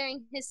he's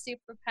sharing his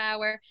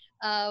superpower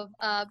of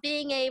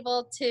being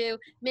able to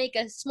make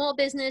a small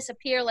business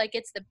appear like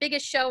it's the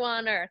biggest show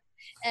on earth.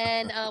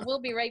 And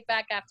we'll be right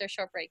back after a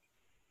short break.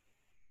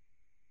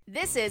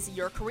 This is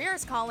Your Career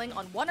is Calling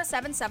on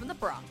 107.7 The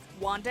Bronx.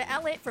 Wanda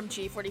Ellett from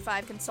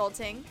G45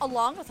 Consulting,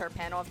 along with her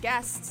panel of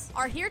guests,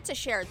 are here to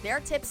share their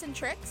tips and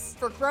tricks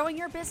for growing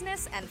your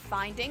business and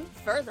finding,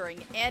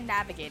 furthering, and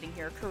navigating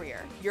your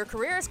career. Your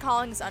Career is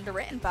Calling is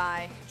underwritten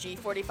by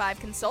G45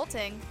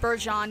 Consulting,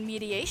 Bergeon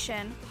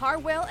Mediation,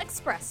 Harwell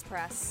Express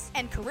Press,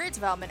 and Career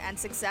Development and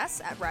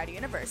Success at Rider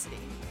University.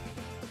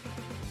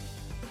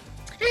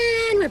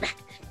 And we're back.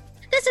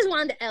 This is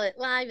Wanda Ellett,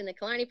 live in the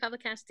Killarney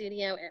Public House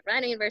studio at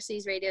Rider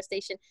University's radio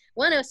station,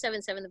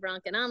 107.7 The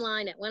Bronx, and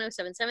online at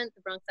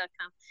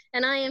 107.7thebronx.com.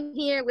 And I am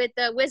here with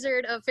the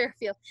Wizard of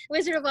Fairfield,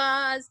 Wizard of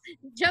Oz,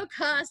 Joe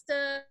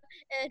Costa,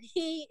 and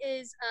he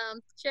is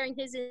sharing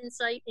his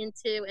insight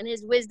into, and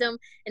his wisdom,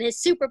 and his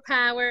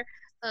superpower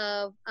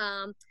of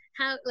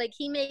how like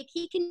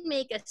he can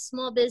make a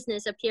small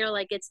business appear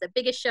like it's the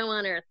biggest show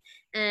on earth.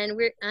 And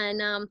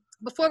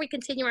before we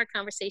continue our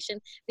conversation,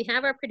 we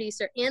have our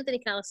producer Anthony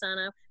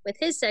Calisano with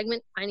his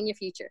segment Finding Your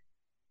Future.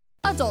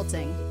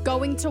 Adulting,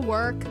 going to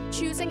work,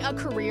 choosing a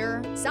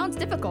career. Sounds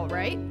difficult,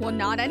 right? Well,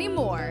 not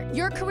anymore.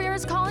 Your Career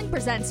is Calling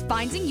presents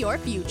Finding Your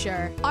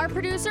Future. Our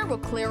producer will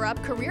clear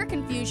up career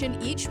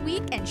confusion each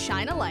week and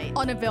shine a light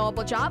on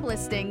available job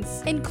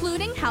listings,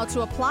 including how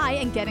to apply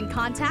and get in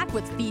contact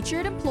with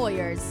featured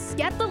employers.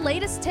 Get the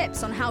latest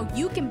tips on how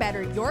you can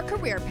better your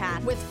career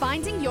path with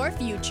Finding Your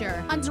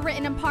Future.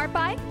 Underwritten in part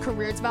by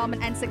Career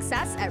Development and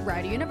Success at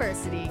Rider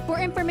University. For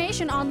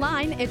information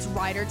online, it's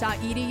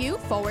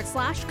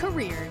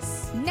rider.edu/careers.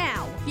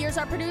 Now, here's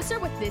our producer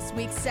with this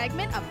week's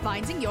segment of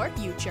Finding Your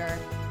Future.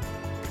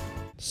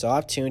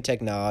 Softtune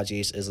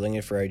Technologies is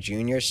looking for a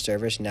junior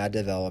ServiceNow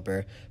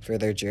developer for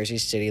their Jersey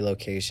City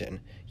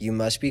location. You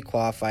must be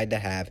qualified to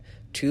have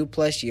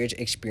 2+ years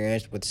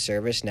experience with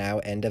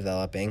ServiceNow and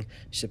developing,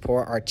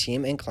 support our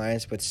team and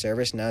clients with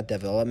ServiceNow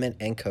development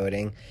and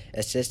coding,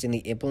 assist in the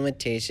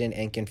implementation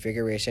and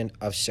configuration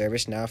of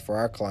ServiceNow for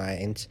our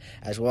clients,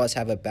 as well as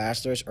have a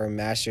bachelor's or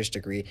master's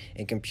degree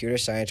in computer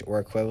science or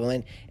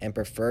equivalent and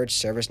preferred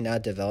ServiceNow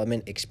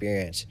development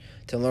experience.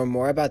 To learn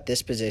more about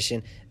this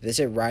position,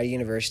 visit Rider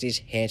University's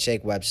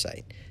Handshake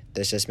website.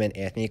 This has been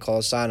Anthony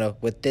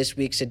Calisano with this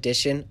week's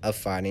edition of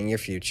Finding Your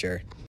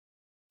Future.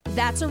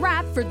 That's a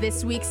wrap for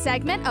this week's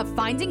segment of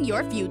Finding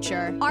Your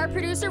Future. Our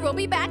producer will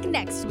be back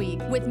next week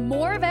with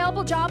more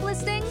available job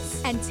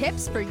listings and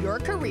tips for your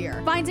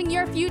career. Finding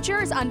Your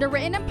Future is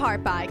underwritten in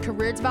part by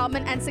Career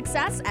Development and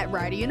Success at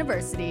Rider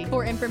University.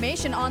 For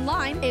information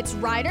online, it's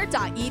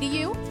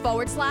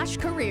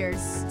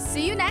rider.edu/careers.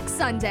 See you next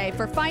Sunday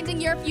for Finding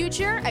Your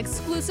Future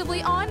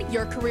exclusively on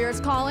Your Career is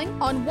Calling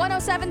on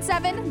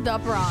 107.7 The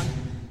Bronx.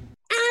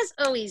 As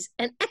always,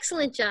 an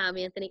excellent job,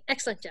 Anthony.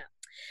 Excellent job.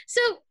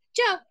 So,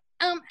 Joe,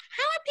 how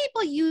are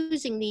people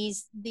using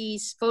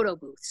these photo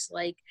booths?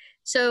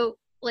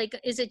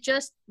 Is it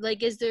just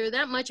is there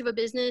that much of a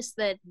business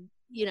that,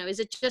 is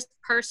it just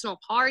personal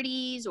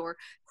parties or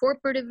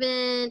corporate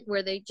event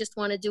where they just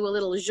want to do a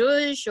little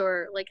zhuzh,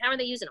 or how are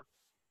they using them?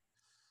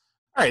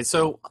 All right,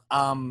 so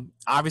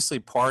obviously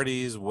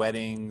parties,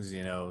 weddings,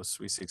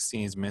 sweet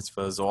 16s,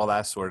 mitzvahs, all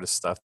that sort of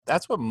stuff.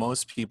 That's what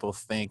most people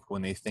think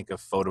when they think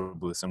of photo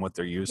booths and what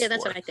they're used for. Yeah,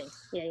 that's what I think.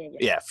 Yeah.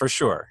 Yeah, for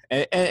sure.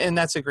 And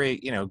that's a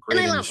great,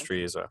 great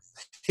industry as well.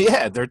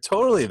 Yeah, they're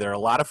a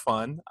lot of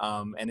fun.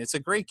 And it's a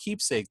great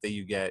keepsake that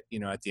you get,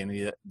 at the end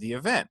of the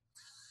event.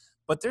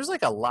 But there's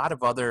a lot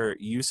of other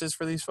uses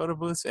for these photo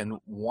booths, and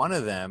one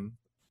of them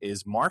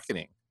is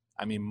marketing.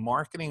 I mean,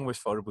 marketing with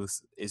photo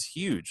booths is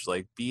huge.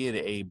 Be it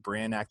a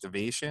brand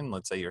activation,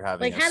 let's say you're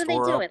having how do they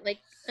do it?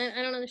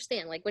 I don't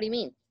understand. What do you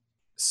mean?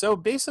 So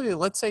basically,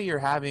 let's say you're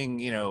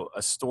having,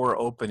 a store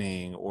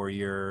opening, or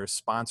you're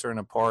sponsoring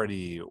a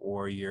party,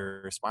 or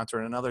you're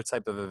sponsoring another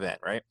type of event,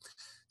 right?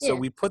 Yeah. So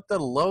we put the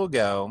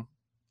logo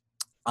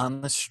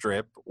on the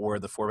strip or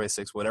the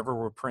 4x6, whatever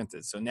were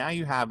printed. So now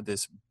you have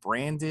this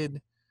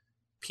branded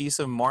piece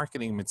of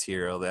marketing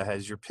material that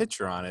has your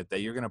picture on it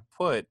that you're going to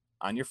put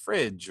on your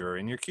fridge or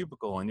in your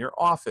cubicle in your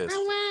office.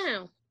 Oh,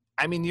 wow.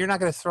 I mean, you're not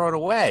going to throw it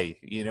away.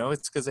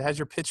 It's because it has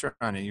your picture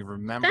on it. You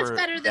remember that's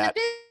better than a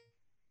bit.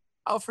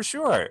 Oh, for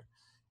sure.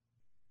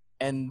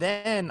 And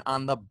then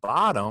on the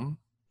bottom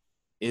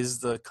is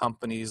the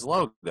company's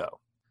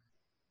logo.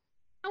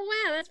 Oh,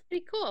 wow. That's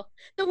pretty cool.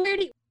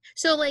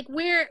 So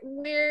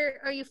where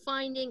are you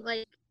finding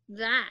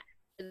that?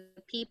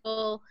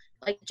 People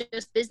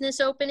just business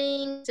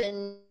openings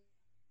and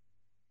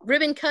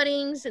ribbon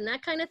cuttings and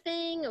that kind of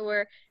thing,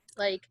 or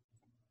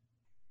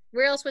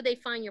where else would they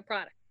find your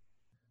product?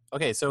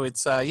 Okay, so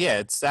it's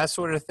that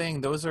sort of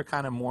thing. Those are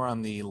kind of more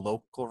on the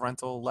local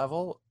rental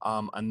level.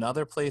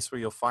 Another place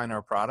where you'll find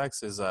our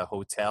products is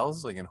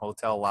hotels, in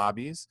hotel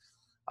lobbies.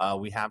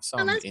 We have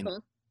some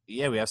cool.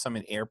 Yeah, we have some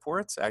in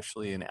airports.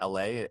 Actually, in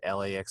LA at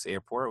LAX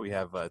Airport, we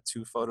have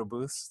 2 photo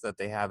booths that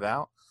they have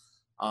out.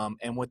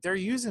 And what they're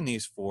using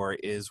these for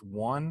is,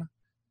 one,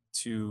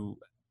 to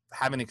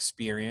have an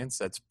experience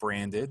that's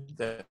branded,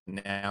 that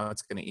now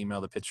it's going to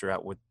email the picture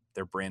out with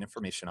their brand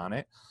information on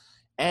it,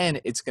 and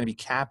it's going to be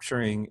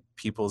capturing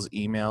people's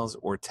emails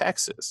or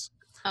texts.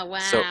 Oh,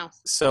 wow.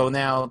 So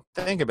now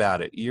think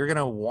about it. You're going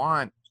to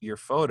want your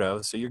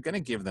photo, so you're going to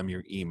give them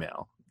your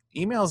email.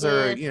 Emails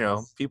are,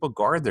 people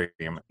guard their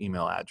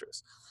email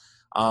address.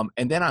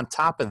 And then on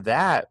top of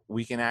that,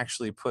 we can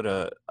actually put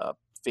a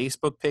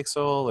Facebook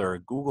pixel or a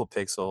Google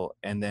pixel,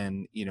 and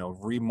then,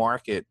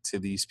 remarket to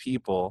these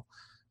people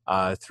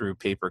through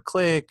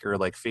pay-per-click or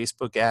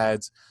Facebook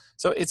ads.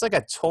 So it's a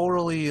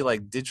totally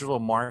digital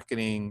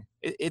marketing.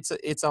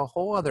 It's a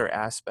whole other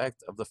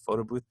aspect of the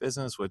photo booth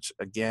business, which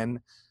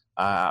again,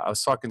 I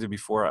was talking to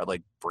before,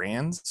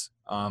 brands.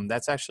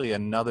 That's actually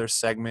another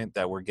segment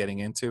that we're getting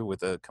into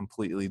with a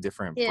completely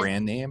different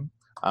brand name.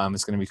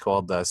 It's going to be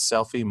called the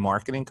Selfie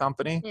Marketing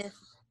Company.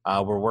 Yeah.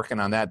 We're working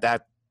on that.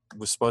 That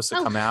was supposed to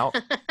come out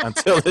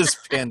until this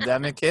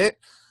pandemic hit.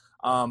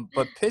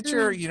 But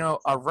picture,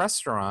 a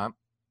restaurant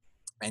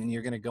and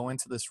you're going to go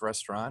into this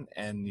restaurant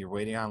and you're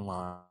waiting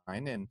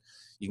online, and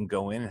you can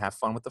go in and have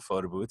fun with the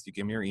photo booth. You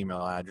give them your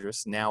email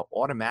address. Now,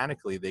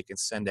 automatically, they can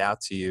send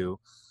out to you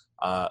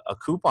a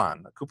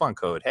coupon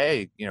code.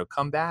 Hey,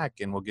 come back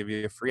and we'll give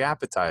you a free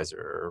appetizer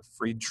or a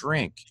free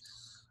drink.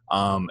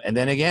 And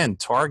then again,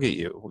 target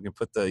you. We can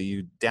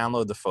you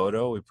download the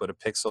photo, we put a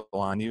pixel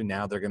on you.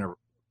 Now they're going to,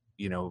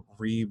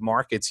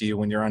 remarket to you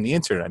when you're on the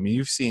internet. I mean,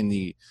 you've seen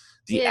the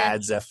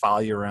ads that follow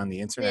you around the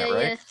internet,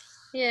 right?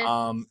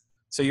 Yeah.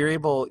 So you're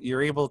able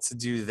to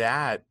do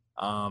that.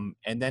 And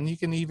then you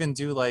can even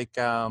do like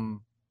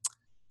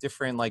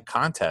different like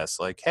contests,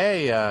 like,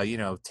 hey,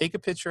 take a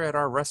picture at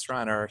our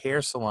restaurant or our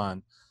hair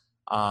salon,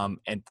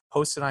 and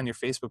post it on your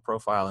Facebook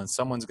profile, and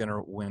someone's going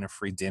to win a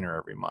free dinner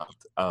every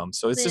month.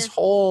 So it's this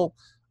whole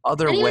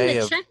other and way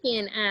even of the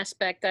check-in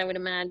aspect, I would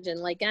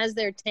imagine, like as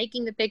they're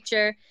taking the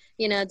picture,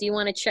 do you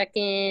want to check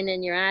in,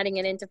 and you're adding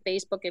it into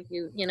Facebook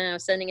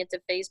if sending it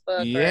to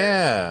Facebook.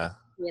 Yeah.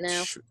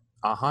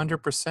 Or,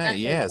 100%.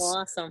 Yes.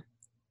 Awesome.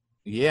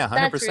 Yeah.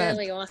 100%. That's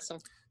really awesome.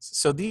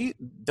 So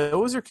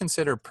those are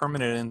considered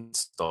permanent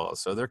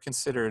installs. So they're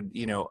considered,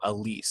 a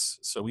lease.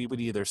 So we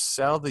would either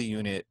sell the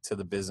unit to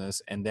the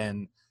business, and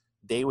then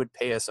they would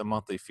pay us a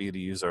monthly fee to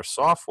use our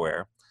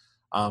software,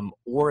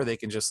 or they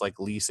can just like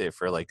lease it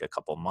for like a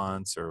couple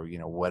months, or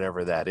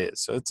whatever that is.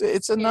 So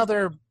it's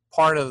another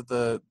part of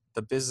the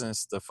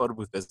business, the photo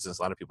booth business,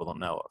 a lot of people don't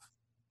know of.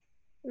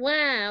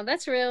 Wow,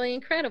 that's really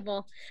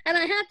incredible. And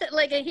I have to,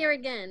 like, I hear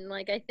again,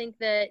 like, I think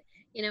that,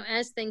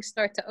 as things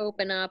start to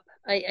open up,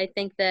 I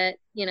think that,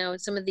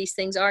 some of these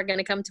things are going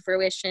to come to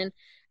fruition.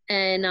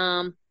 And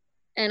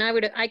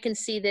I can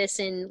see this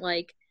in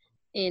like,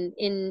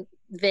 in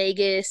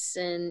Vegas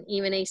and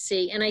even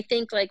AC. And I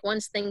think like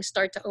once things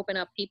start to open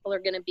up, people are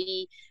going to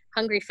be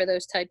hungry for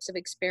those types of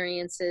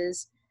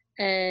experiences.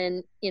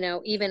 And,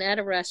 even at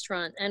a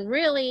restaurant, and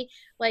really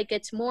like,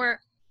 it's more,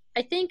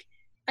 I think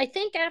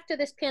after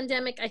this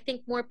pandemic, I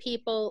think more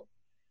people,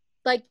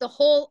 like the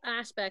whole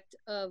aspect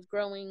of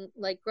when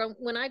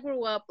I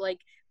grew up, like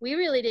we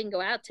really didn't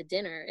go out to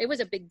dinner. It was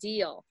a big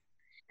deal.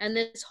 And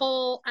this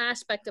whole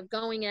aspect of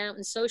going out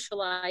and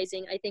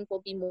socializing, I think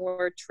will be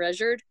more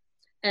treasured.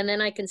 And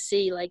then I can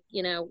see like,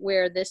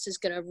 where this is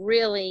going to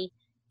really,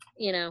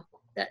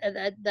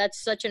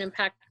 that's such an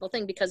impactful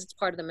thing because it's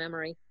part of the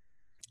memory,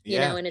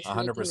 and it's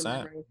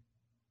 100%.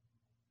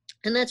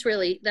 And that's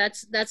really,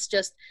 that's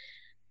just,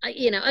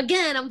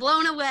 again, I'm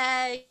blown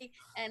away,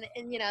 and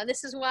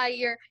this is why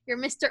you're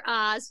Mr.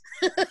 Oz.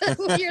 You're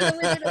the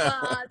Wizard of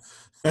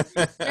Oz.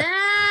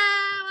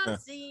 Now I'm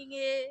seeing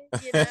it.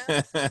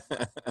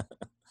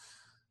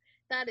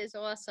 That is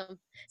awesome.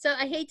 So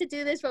I hate to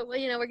do this, but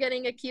we're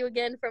getting a cue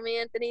again from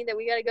Anthony that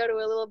we got to go to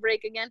a little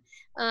break again.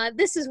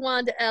 This is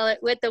Wanda Ellett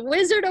with the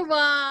Wizard of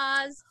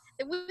Oz,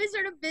 the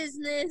Wizard of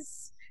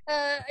Business.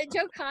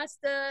 Joe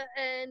Costa,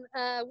 and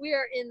we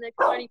are in the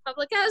Kearney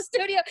Public House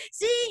studio.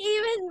 See,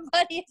 even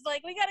Buddy is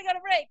like, we gotta go to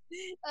break.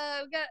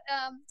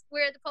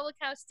 We're at the Public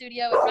House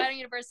studio at Rider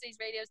University's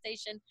radio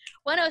station,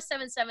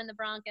 107.7 The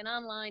Bronx, and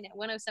online at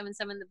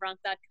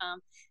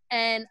 107.7thebronx.com.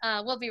 And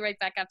we'll be right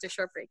back after a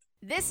short break.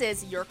 This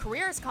is Your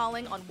Career is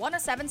Calling on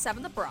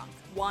 107.7 The Bronx.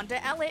 Wanda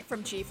Ellett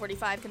from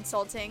G45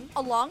 Consulting,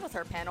 along with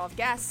her panel of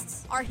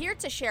guests, are here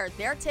to share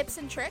their tips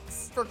and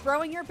tricks for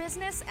growing your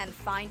business and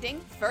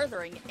finding,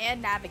 furthering,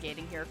 and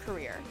navigating your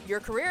career. Your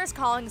Career is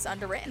Calling is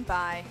underwritten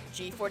by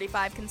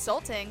G45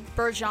 Consulting,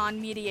 Bergeon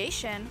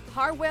Mediation,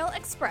 Harwell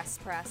Express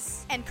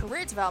Press, and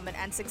Career Development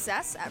and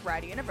Success at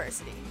Rider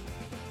University.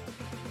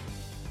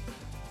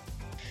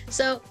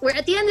 So we're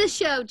at the end of the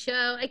show,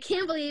 Joe. I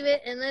can't believe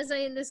it. And as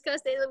we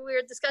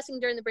were discussing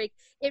during the break,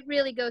 it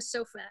really goes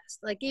so fast.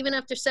 Like even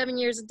after 7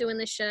 years of doing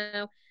this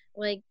show,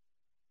 like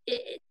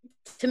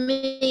to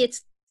me,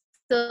 it's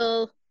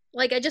still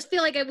like, I just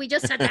feel like we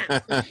just sat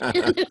down.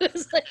 It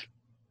was like,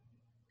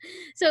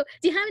 so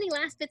do you have any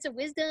last bits of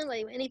wisdom?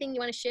 Like anything you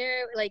want to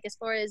share, like as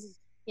far as,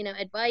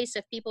 advice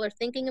if people are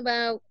thinking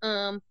about,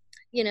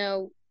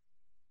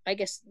 I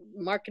guess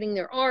marketing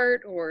their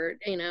art, or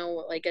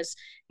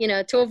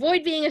to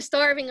avoid being a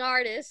starving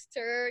artist,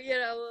 or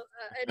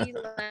any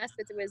last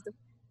bits of wisdom?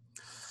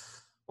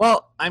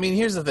 Well, I mean,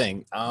 here's the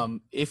thing.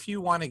 If you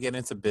want to get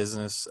into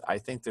business, I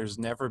think there's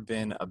never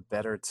been a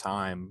better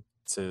time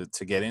to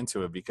get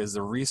into it, because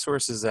the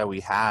resources that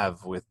we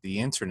have with the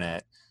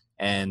internet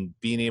and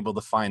being able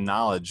to find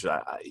knowledge,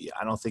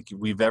 I don't think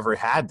we've ever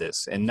had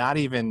this. And not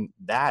even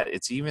that,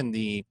 it's even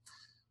the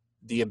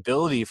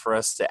ability for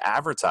us to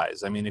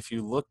advertise. I mean, if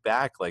you look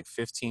back like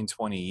 15,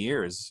 20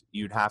 years,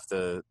 you'd have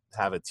to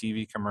have a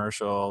TV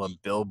commercial, a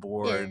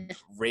billboard,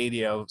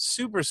 radio,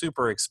 super,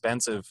 super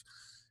expensive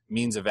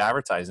means of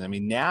advertising. I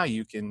mean, now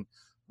you can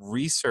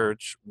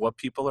research what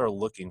people are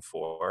looking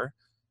for,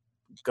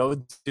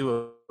 go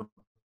do a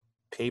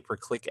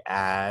pay-per-click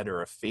ad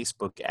or a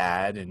Facebook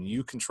ad, and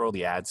you control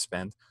the ad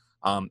spend.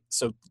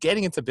 So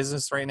getting into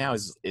business right now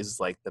is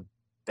like the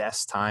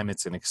best time.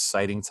 It's an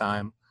exciting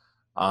time.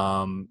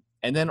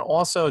 And then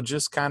also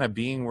just kind of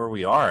being where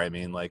we are. I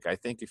mean, like, I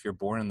think if you're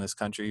born in this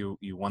country,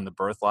 you won the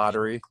birth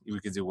lottery. We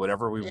could do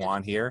whatever we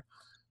want here.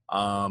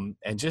 And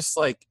just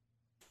like,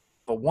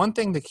 but one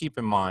thing to keep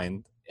in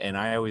mind, and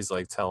I always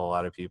like tell a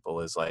lot of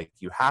people, is like,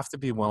 you have to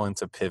be willing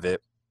to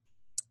pivot,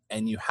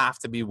 and you have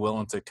to be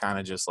willing to kind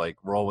of just like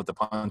roll with the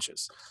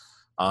punches.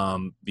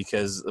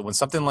 Because when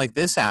something like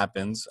this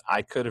happens,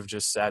 I could have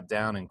just sat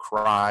down and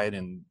cried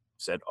and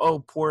said, oh,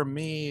 poor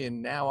me,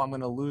 and now I'm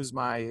going to lose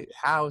my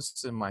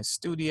house and my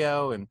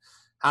studio, and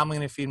how am I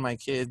going to feed my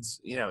kids?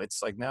 You know,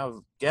 it's like,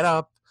 no, get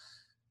up,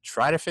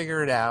 try to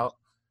figure it out.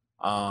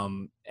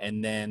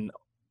 And then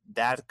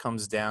that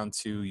comes down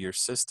to your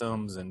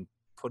systems and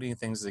putting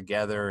things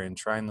together and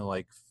trying to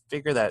like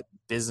figure that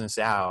business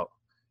out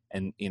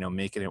and, you know,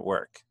 making it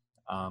work.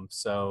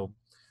 So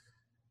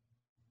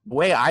the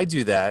way I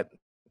do that,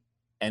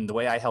 and the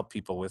way I help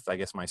people with, I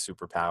guess, my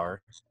superpower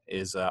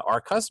is our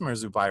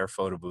customers who buy our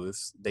photo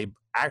booths, they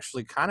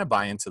actually kind of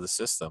buy into the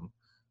system.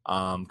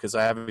 Because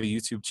I have a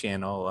YouTube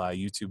channel,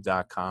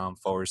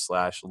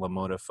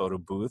 youtube.com/Lamoda Photo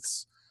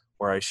Booths,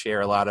 where I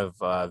share a lot of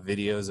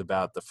videos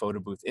about the photo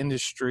booth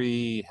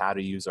industry, how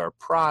to use our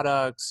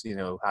products, you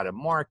know, how to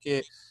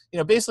market, you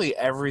know, basically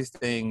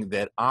everything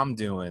that I'm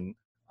doing,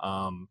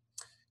 you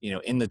know,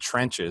 in the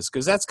trenches.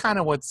 Because that's kind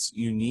of what's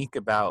unique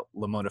about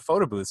Lamoda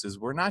Photo Booths is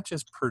we're not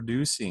just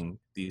producing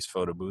these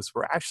photo booths,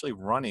 we're actually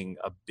running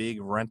a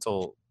big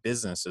rental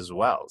business as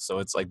well. So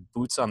it's like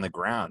boots on the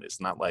ground. It's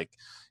not like,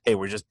 hey,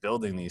 we're just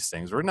building these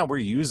things. We're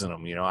using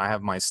them. You know, I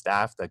have my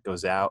staff that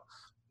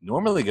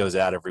normally goes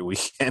out every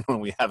weekend when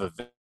we have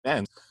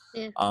events.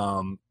 Yeah.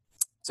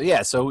 So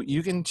yeah, so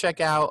you can check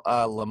out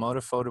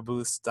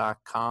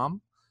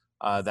lamodaphoto-booths.com.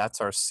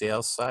 That's our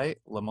sales site.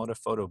 Lamoda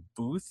Photo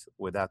Booth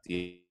without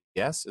the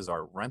S is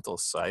our rental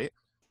site.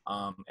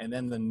 And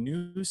then the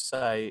new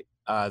site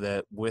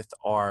that with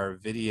our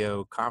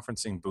video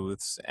conferencing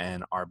booths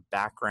and our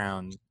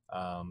background,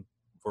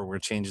 where we're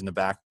changing the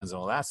backgrounds and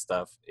all that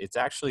stuff, it's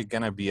actually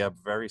going to be up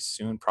very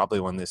soon.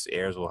 Probably when this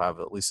airs, we'll have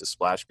at least a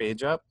splash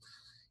page up.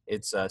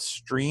 It's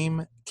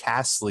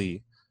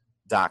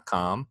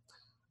streamcastly.com.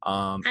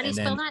 How do you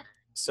spell that?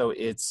 So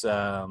it's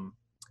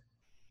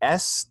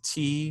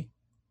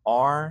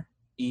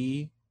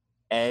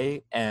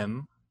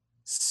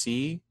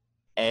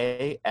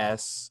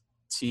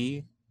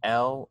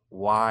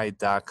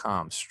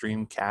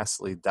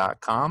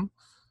streamcastly.com.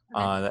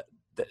 Okay.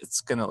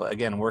 It's going to,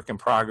 again, work in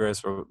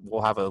progress.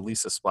 We'll have at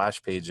least a splash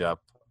page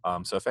up.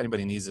 So if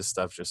anybody needs this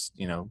stuff, just,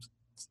 you know,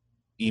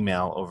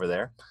 email over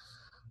there.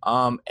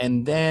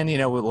 And then, you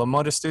know, with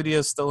Lamoda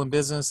Studios still in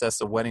business, that's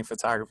the wedding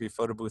photography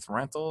photo booth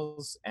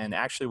rentals. And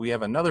actually we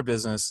have another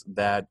business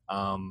that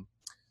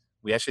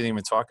we actually didn't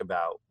even talk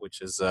about,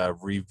 which is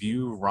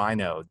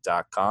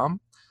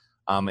reviewrhino.com.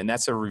 And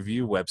that's a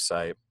review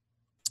website,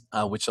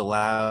 which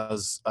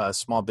allows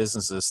small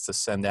businesses to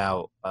send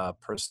out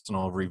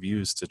personal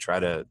reviews to try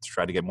to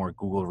get more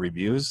Google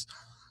reviews.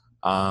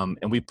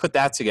 And we put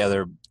that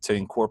together to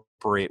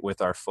incorporate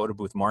with our photo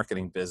booth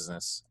marketing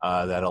business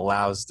that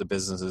allows the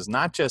businesses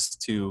not just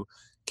to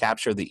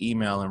capture the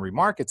email and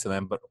remarket to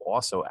them, but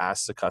also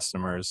ask the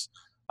customers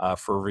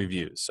for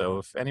reviews. So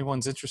if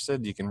anyone's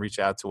interested, you can reach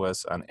out to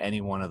us on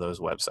any one of those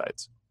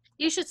websites.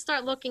 You should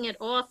start looking at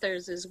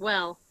authors as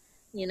well.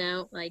 You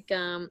know, like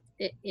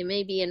it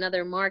may be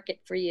another market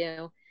for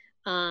you.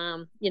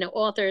 You know,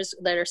 authors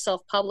that are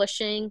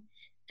self-publishing.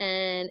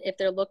 And if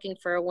they're looking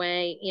for a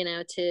way, you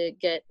know, to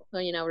get,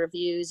 you know,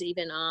 reviews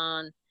even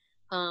on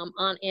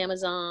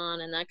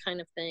Amazon and that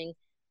kind of thing,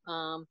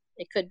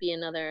 it could be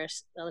another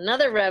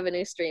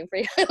revenue stream for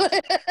you.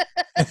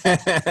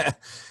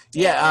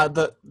 Yeah,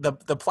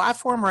 the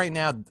platform right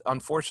now,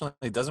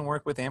 unfortunately, doesn't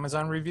work with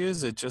Amazon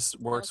reviews. It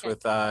just works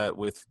with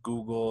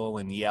Google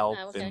and Yelp.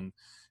 Okay. And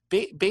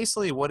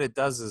basically what it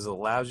does is it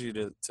allows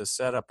you to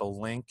set up a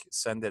link,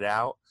 send it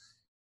out,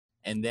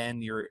 and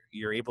then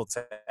you're able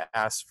to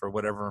ask for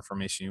whatever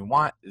information you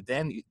want.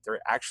 Then they're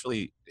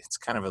actually, it's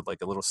kind of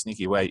like a little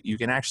sneaky way. You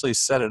can actually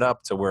set it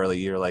up to where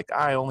you're like,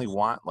 I only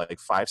want like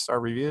 5-star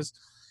reviews,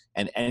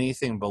 and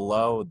anything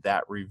below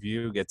that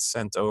review gets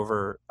sent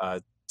over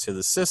to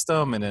the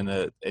system, and then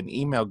an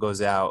email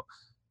goes out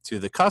to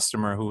the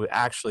customer, who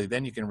actually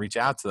then you can reach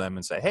out to them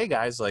and say, hey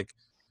guys, like,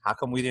 how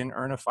come we didn't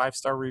earn a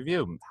 5-star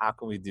review? How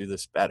can we do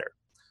this better?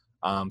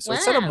 So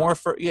it's set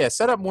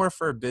up more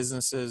for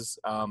businesses,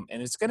 and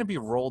it's going to be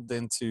rolled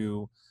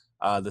into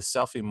the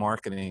selfie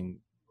marketing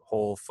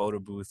whole photo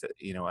booth,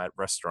 you know, at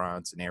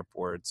restaurants and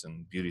airports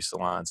and beauty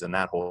salons and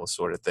that whole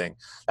sort of thing.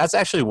 That's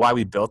actually why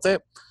we built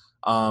it.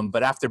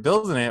 But after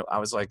building it, I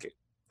was like,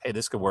 hey,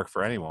 this could work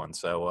for anyone.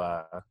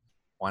 So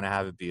want to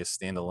have it be a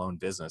standalone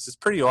business. It's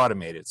pretty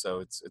automated, so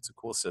it's a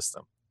cool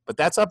system. But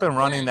that's up and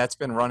running. That's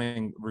been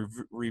running.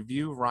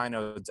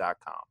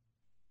 reviewrhino.com.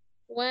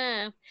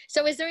 Wow.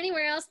 So is there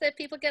anywhere else that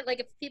people get, like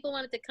if people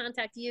wanted to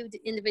contact you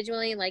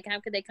individually, like how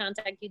could they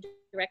contact you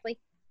directly?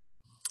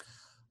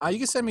 You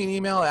can send me an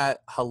email at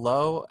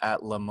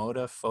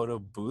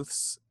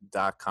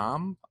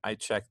hello@lamodaphoto-booths.com. I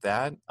check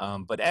that.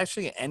 But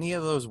actually any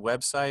of those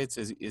websites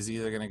is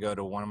either going to go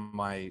to one of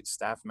my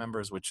staff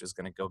members, which is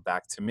going to go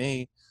back to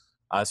me.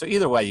 So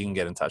either way, you can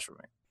get in touch with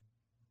me.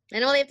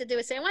 And all they have to do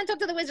is say, I want to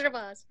talk to the Wizard of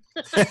Oz.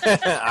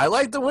 I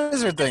like the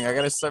wizard thing. I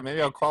got to start. Maybe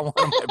I'll call one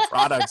of my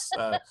products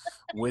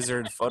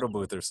Wizard Photo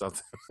Booth or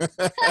something.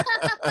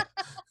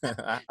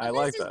 I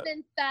like that. This has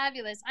been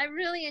fabulous. I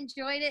really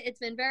enjoyed it. It's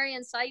been very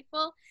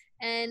insightful.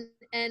 And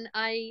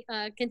I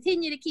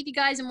continue to keep you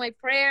guys in my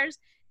prayers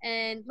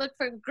and look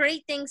for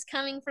great things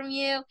coming from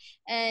you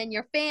and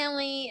your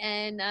family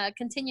and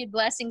continued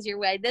blessings your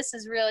way. This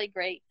is really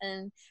great.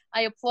 And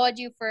I applaud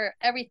you for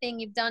everything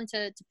you've done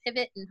to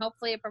pivot, and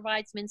hopefully it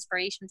provides some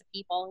inspiration to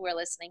people who are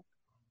listening.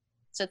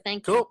 So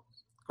thank you. Cool.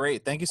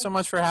 Great. Thank you so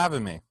much for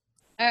having me.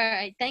 All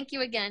right. Thank you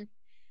again.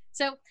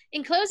 So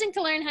in closing,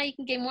 to learn how you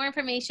can gain more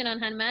information on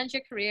how to manage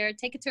your career,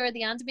 take a tour of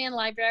the on-demand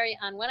library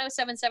on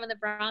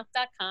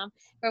 1077thebronx.com,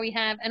 where we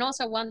have, and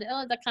also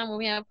wandaellit.com, where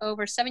we have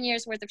over 7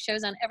 years worth of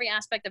shows on every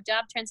aspect of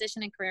job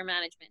transition and career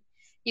management.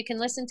 You can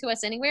listen to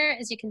us anywhere,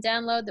 as you can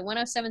download the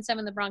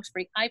 1077 The Bronx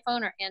free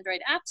iPhone or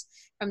Android apps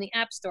from the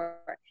App Store.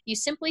 You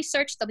simply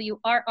search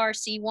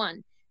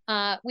WRRC1.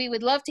 We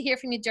would love to hear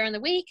from you during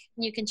the week.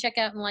 You can check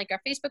out and like our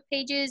Facebook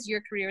pages,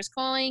 Your Career is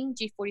Calling,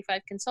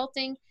 G45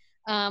 Consulting,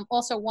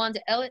 also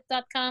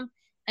wandaellit.com.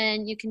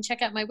 And you can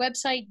check out my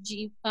website,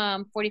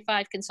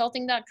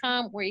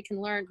 G45consulting.com, where you can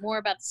learn more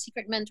about the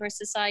Secret Mentor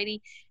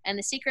Society and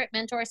the Secret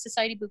Mentor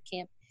Society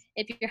Bootcamp.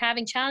 If you're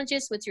having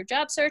challenges with your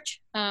job search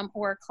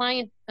or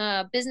client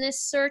business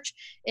search,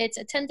 it's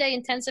a 10-day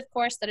intensive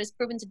course that has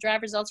proven to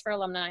drive results for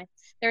alumni.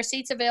 There are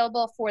seats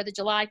available for the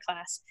July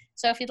class.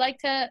 So if you'd like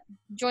to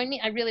join me,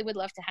 I really would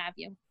love to have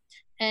you.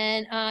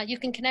 And you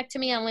can connect to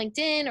me on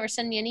LinkedIn or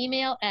send me an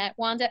email at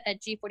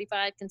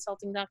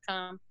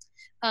wanda@g45consulting.com.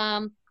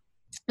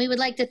 We would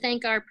like to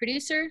thank our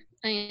producer,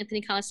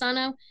 Anthony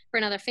Calisano, for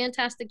another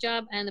fantastic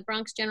job, and the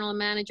Bronx General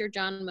Manager,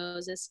 John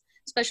Moses.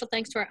 Special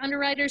thanks to our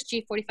underwriters,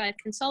 G45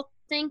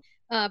 Consulting,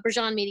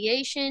 Bergeon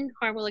Mediation,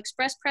 Harwell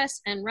Express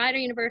Press, and Rider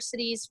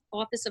University's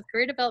Office of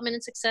Career Development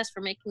and Success for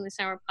making this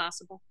hour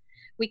possible.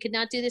 We could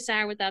not do this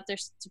hour without their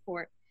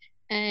support.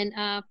 And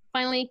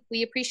finally,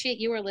 we appreciate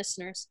you, our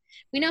listeners.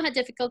 We know how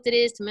difficult it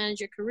is to manage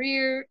your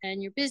career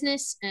and your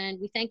business, and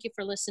we thank you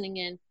for listening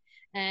in.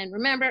 And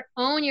remember,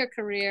 own your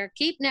career,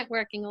 keep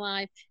networking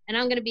alive, and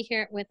I'm going to be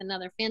here with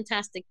another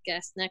fantastic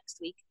guest next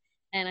week.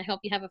 And I hope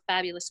you have a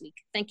fabulous week.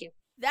 Thank you.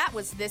 That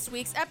was this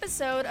week's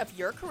episode of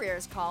Your Career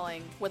is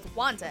Calling with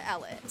Wanda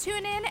Ellett.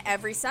 Tune in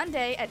every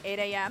Sunday at 8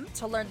 a.m.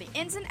 to learn the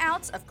ins and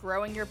outs of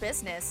growing your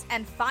business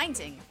and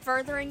finding,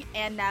 furthering,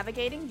 and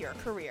navigating your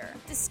career.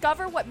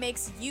 Discover what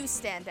makes you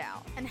stand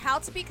out and how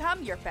to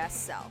become your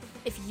best self.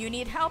 If you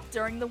need help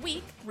during the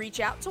week, reach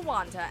out to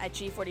Wanda at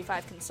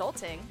G45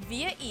 Consulting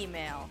via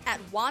email at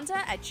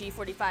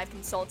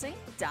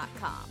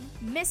wanda@g45consulting.com.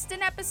 Missed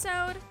an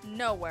episode?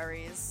 No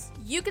worries.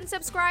 You can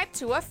subscribe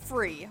to a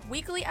free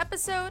weekly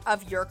episode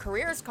of Your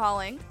Career is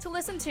Calling to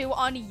listen to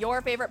on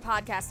your favorite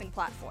podcasting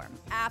platform.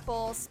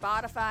 Apple,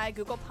 Spotify,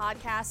 Google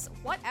Podcasts,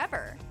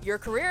 whatever. Your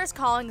Career is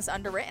Calling is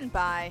underwritten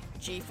by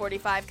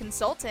G45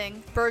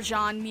 Consulting,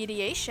 Bergeon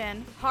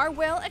Mediation,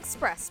 Harwell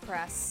Express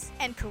Press,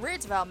 and Career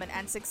Development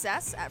and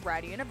Success at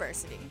Rider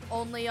University.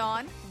 Only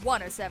on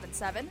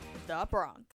 1077 The Bronx.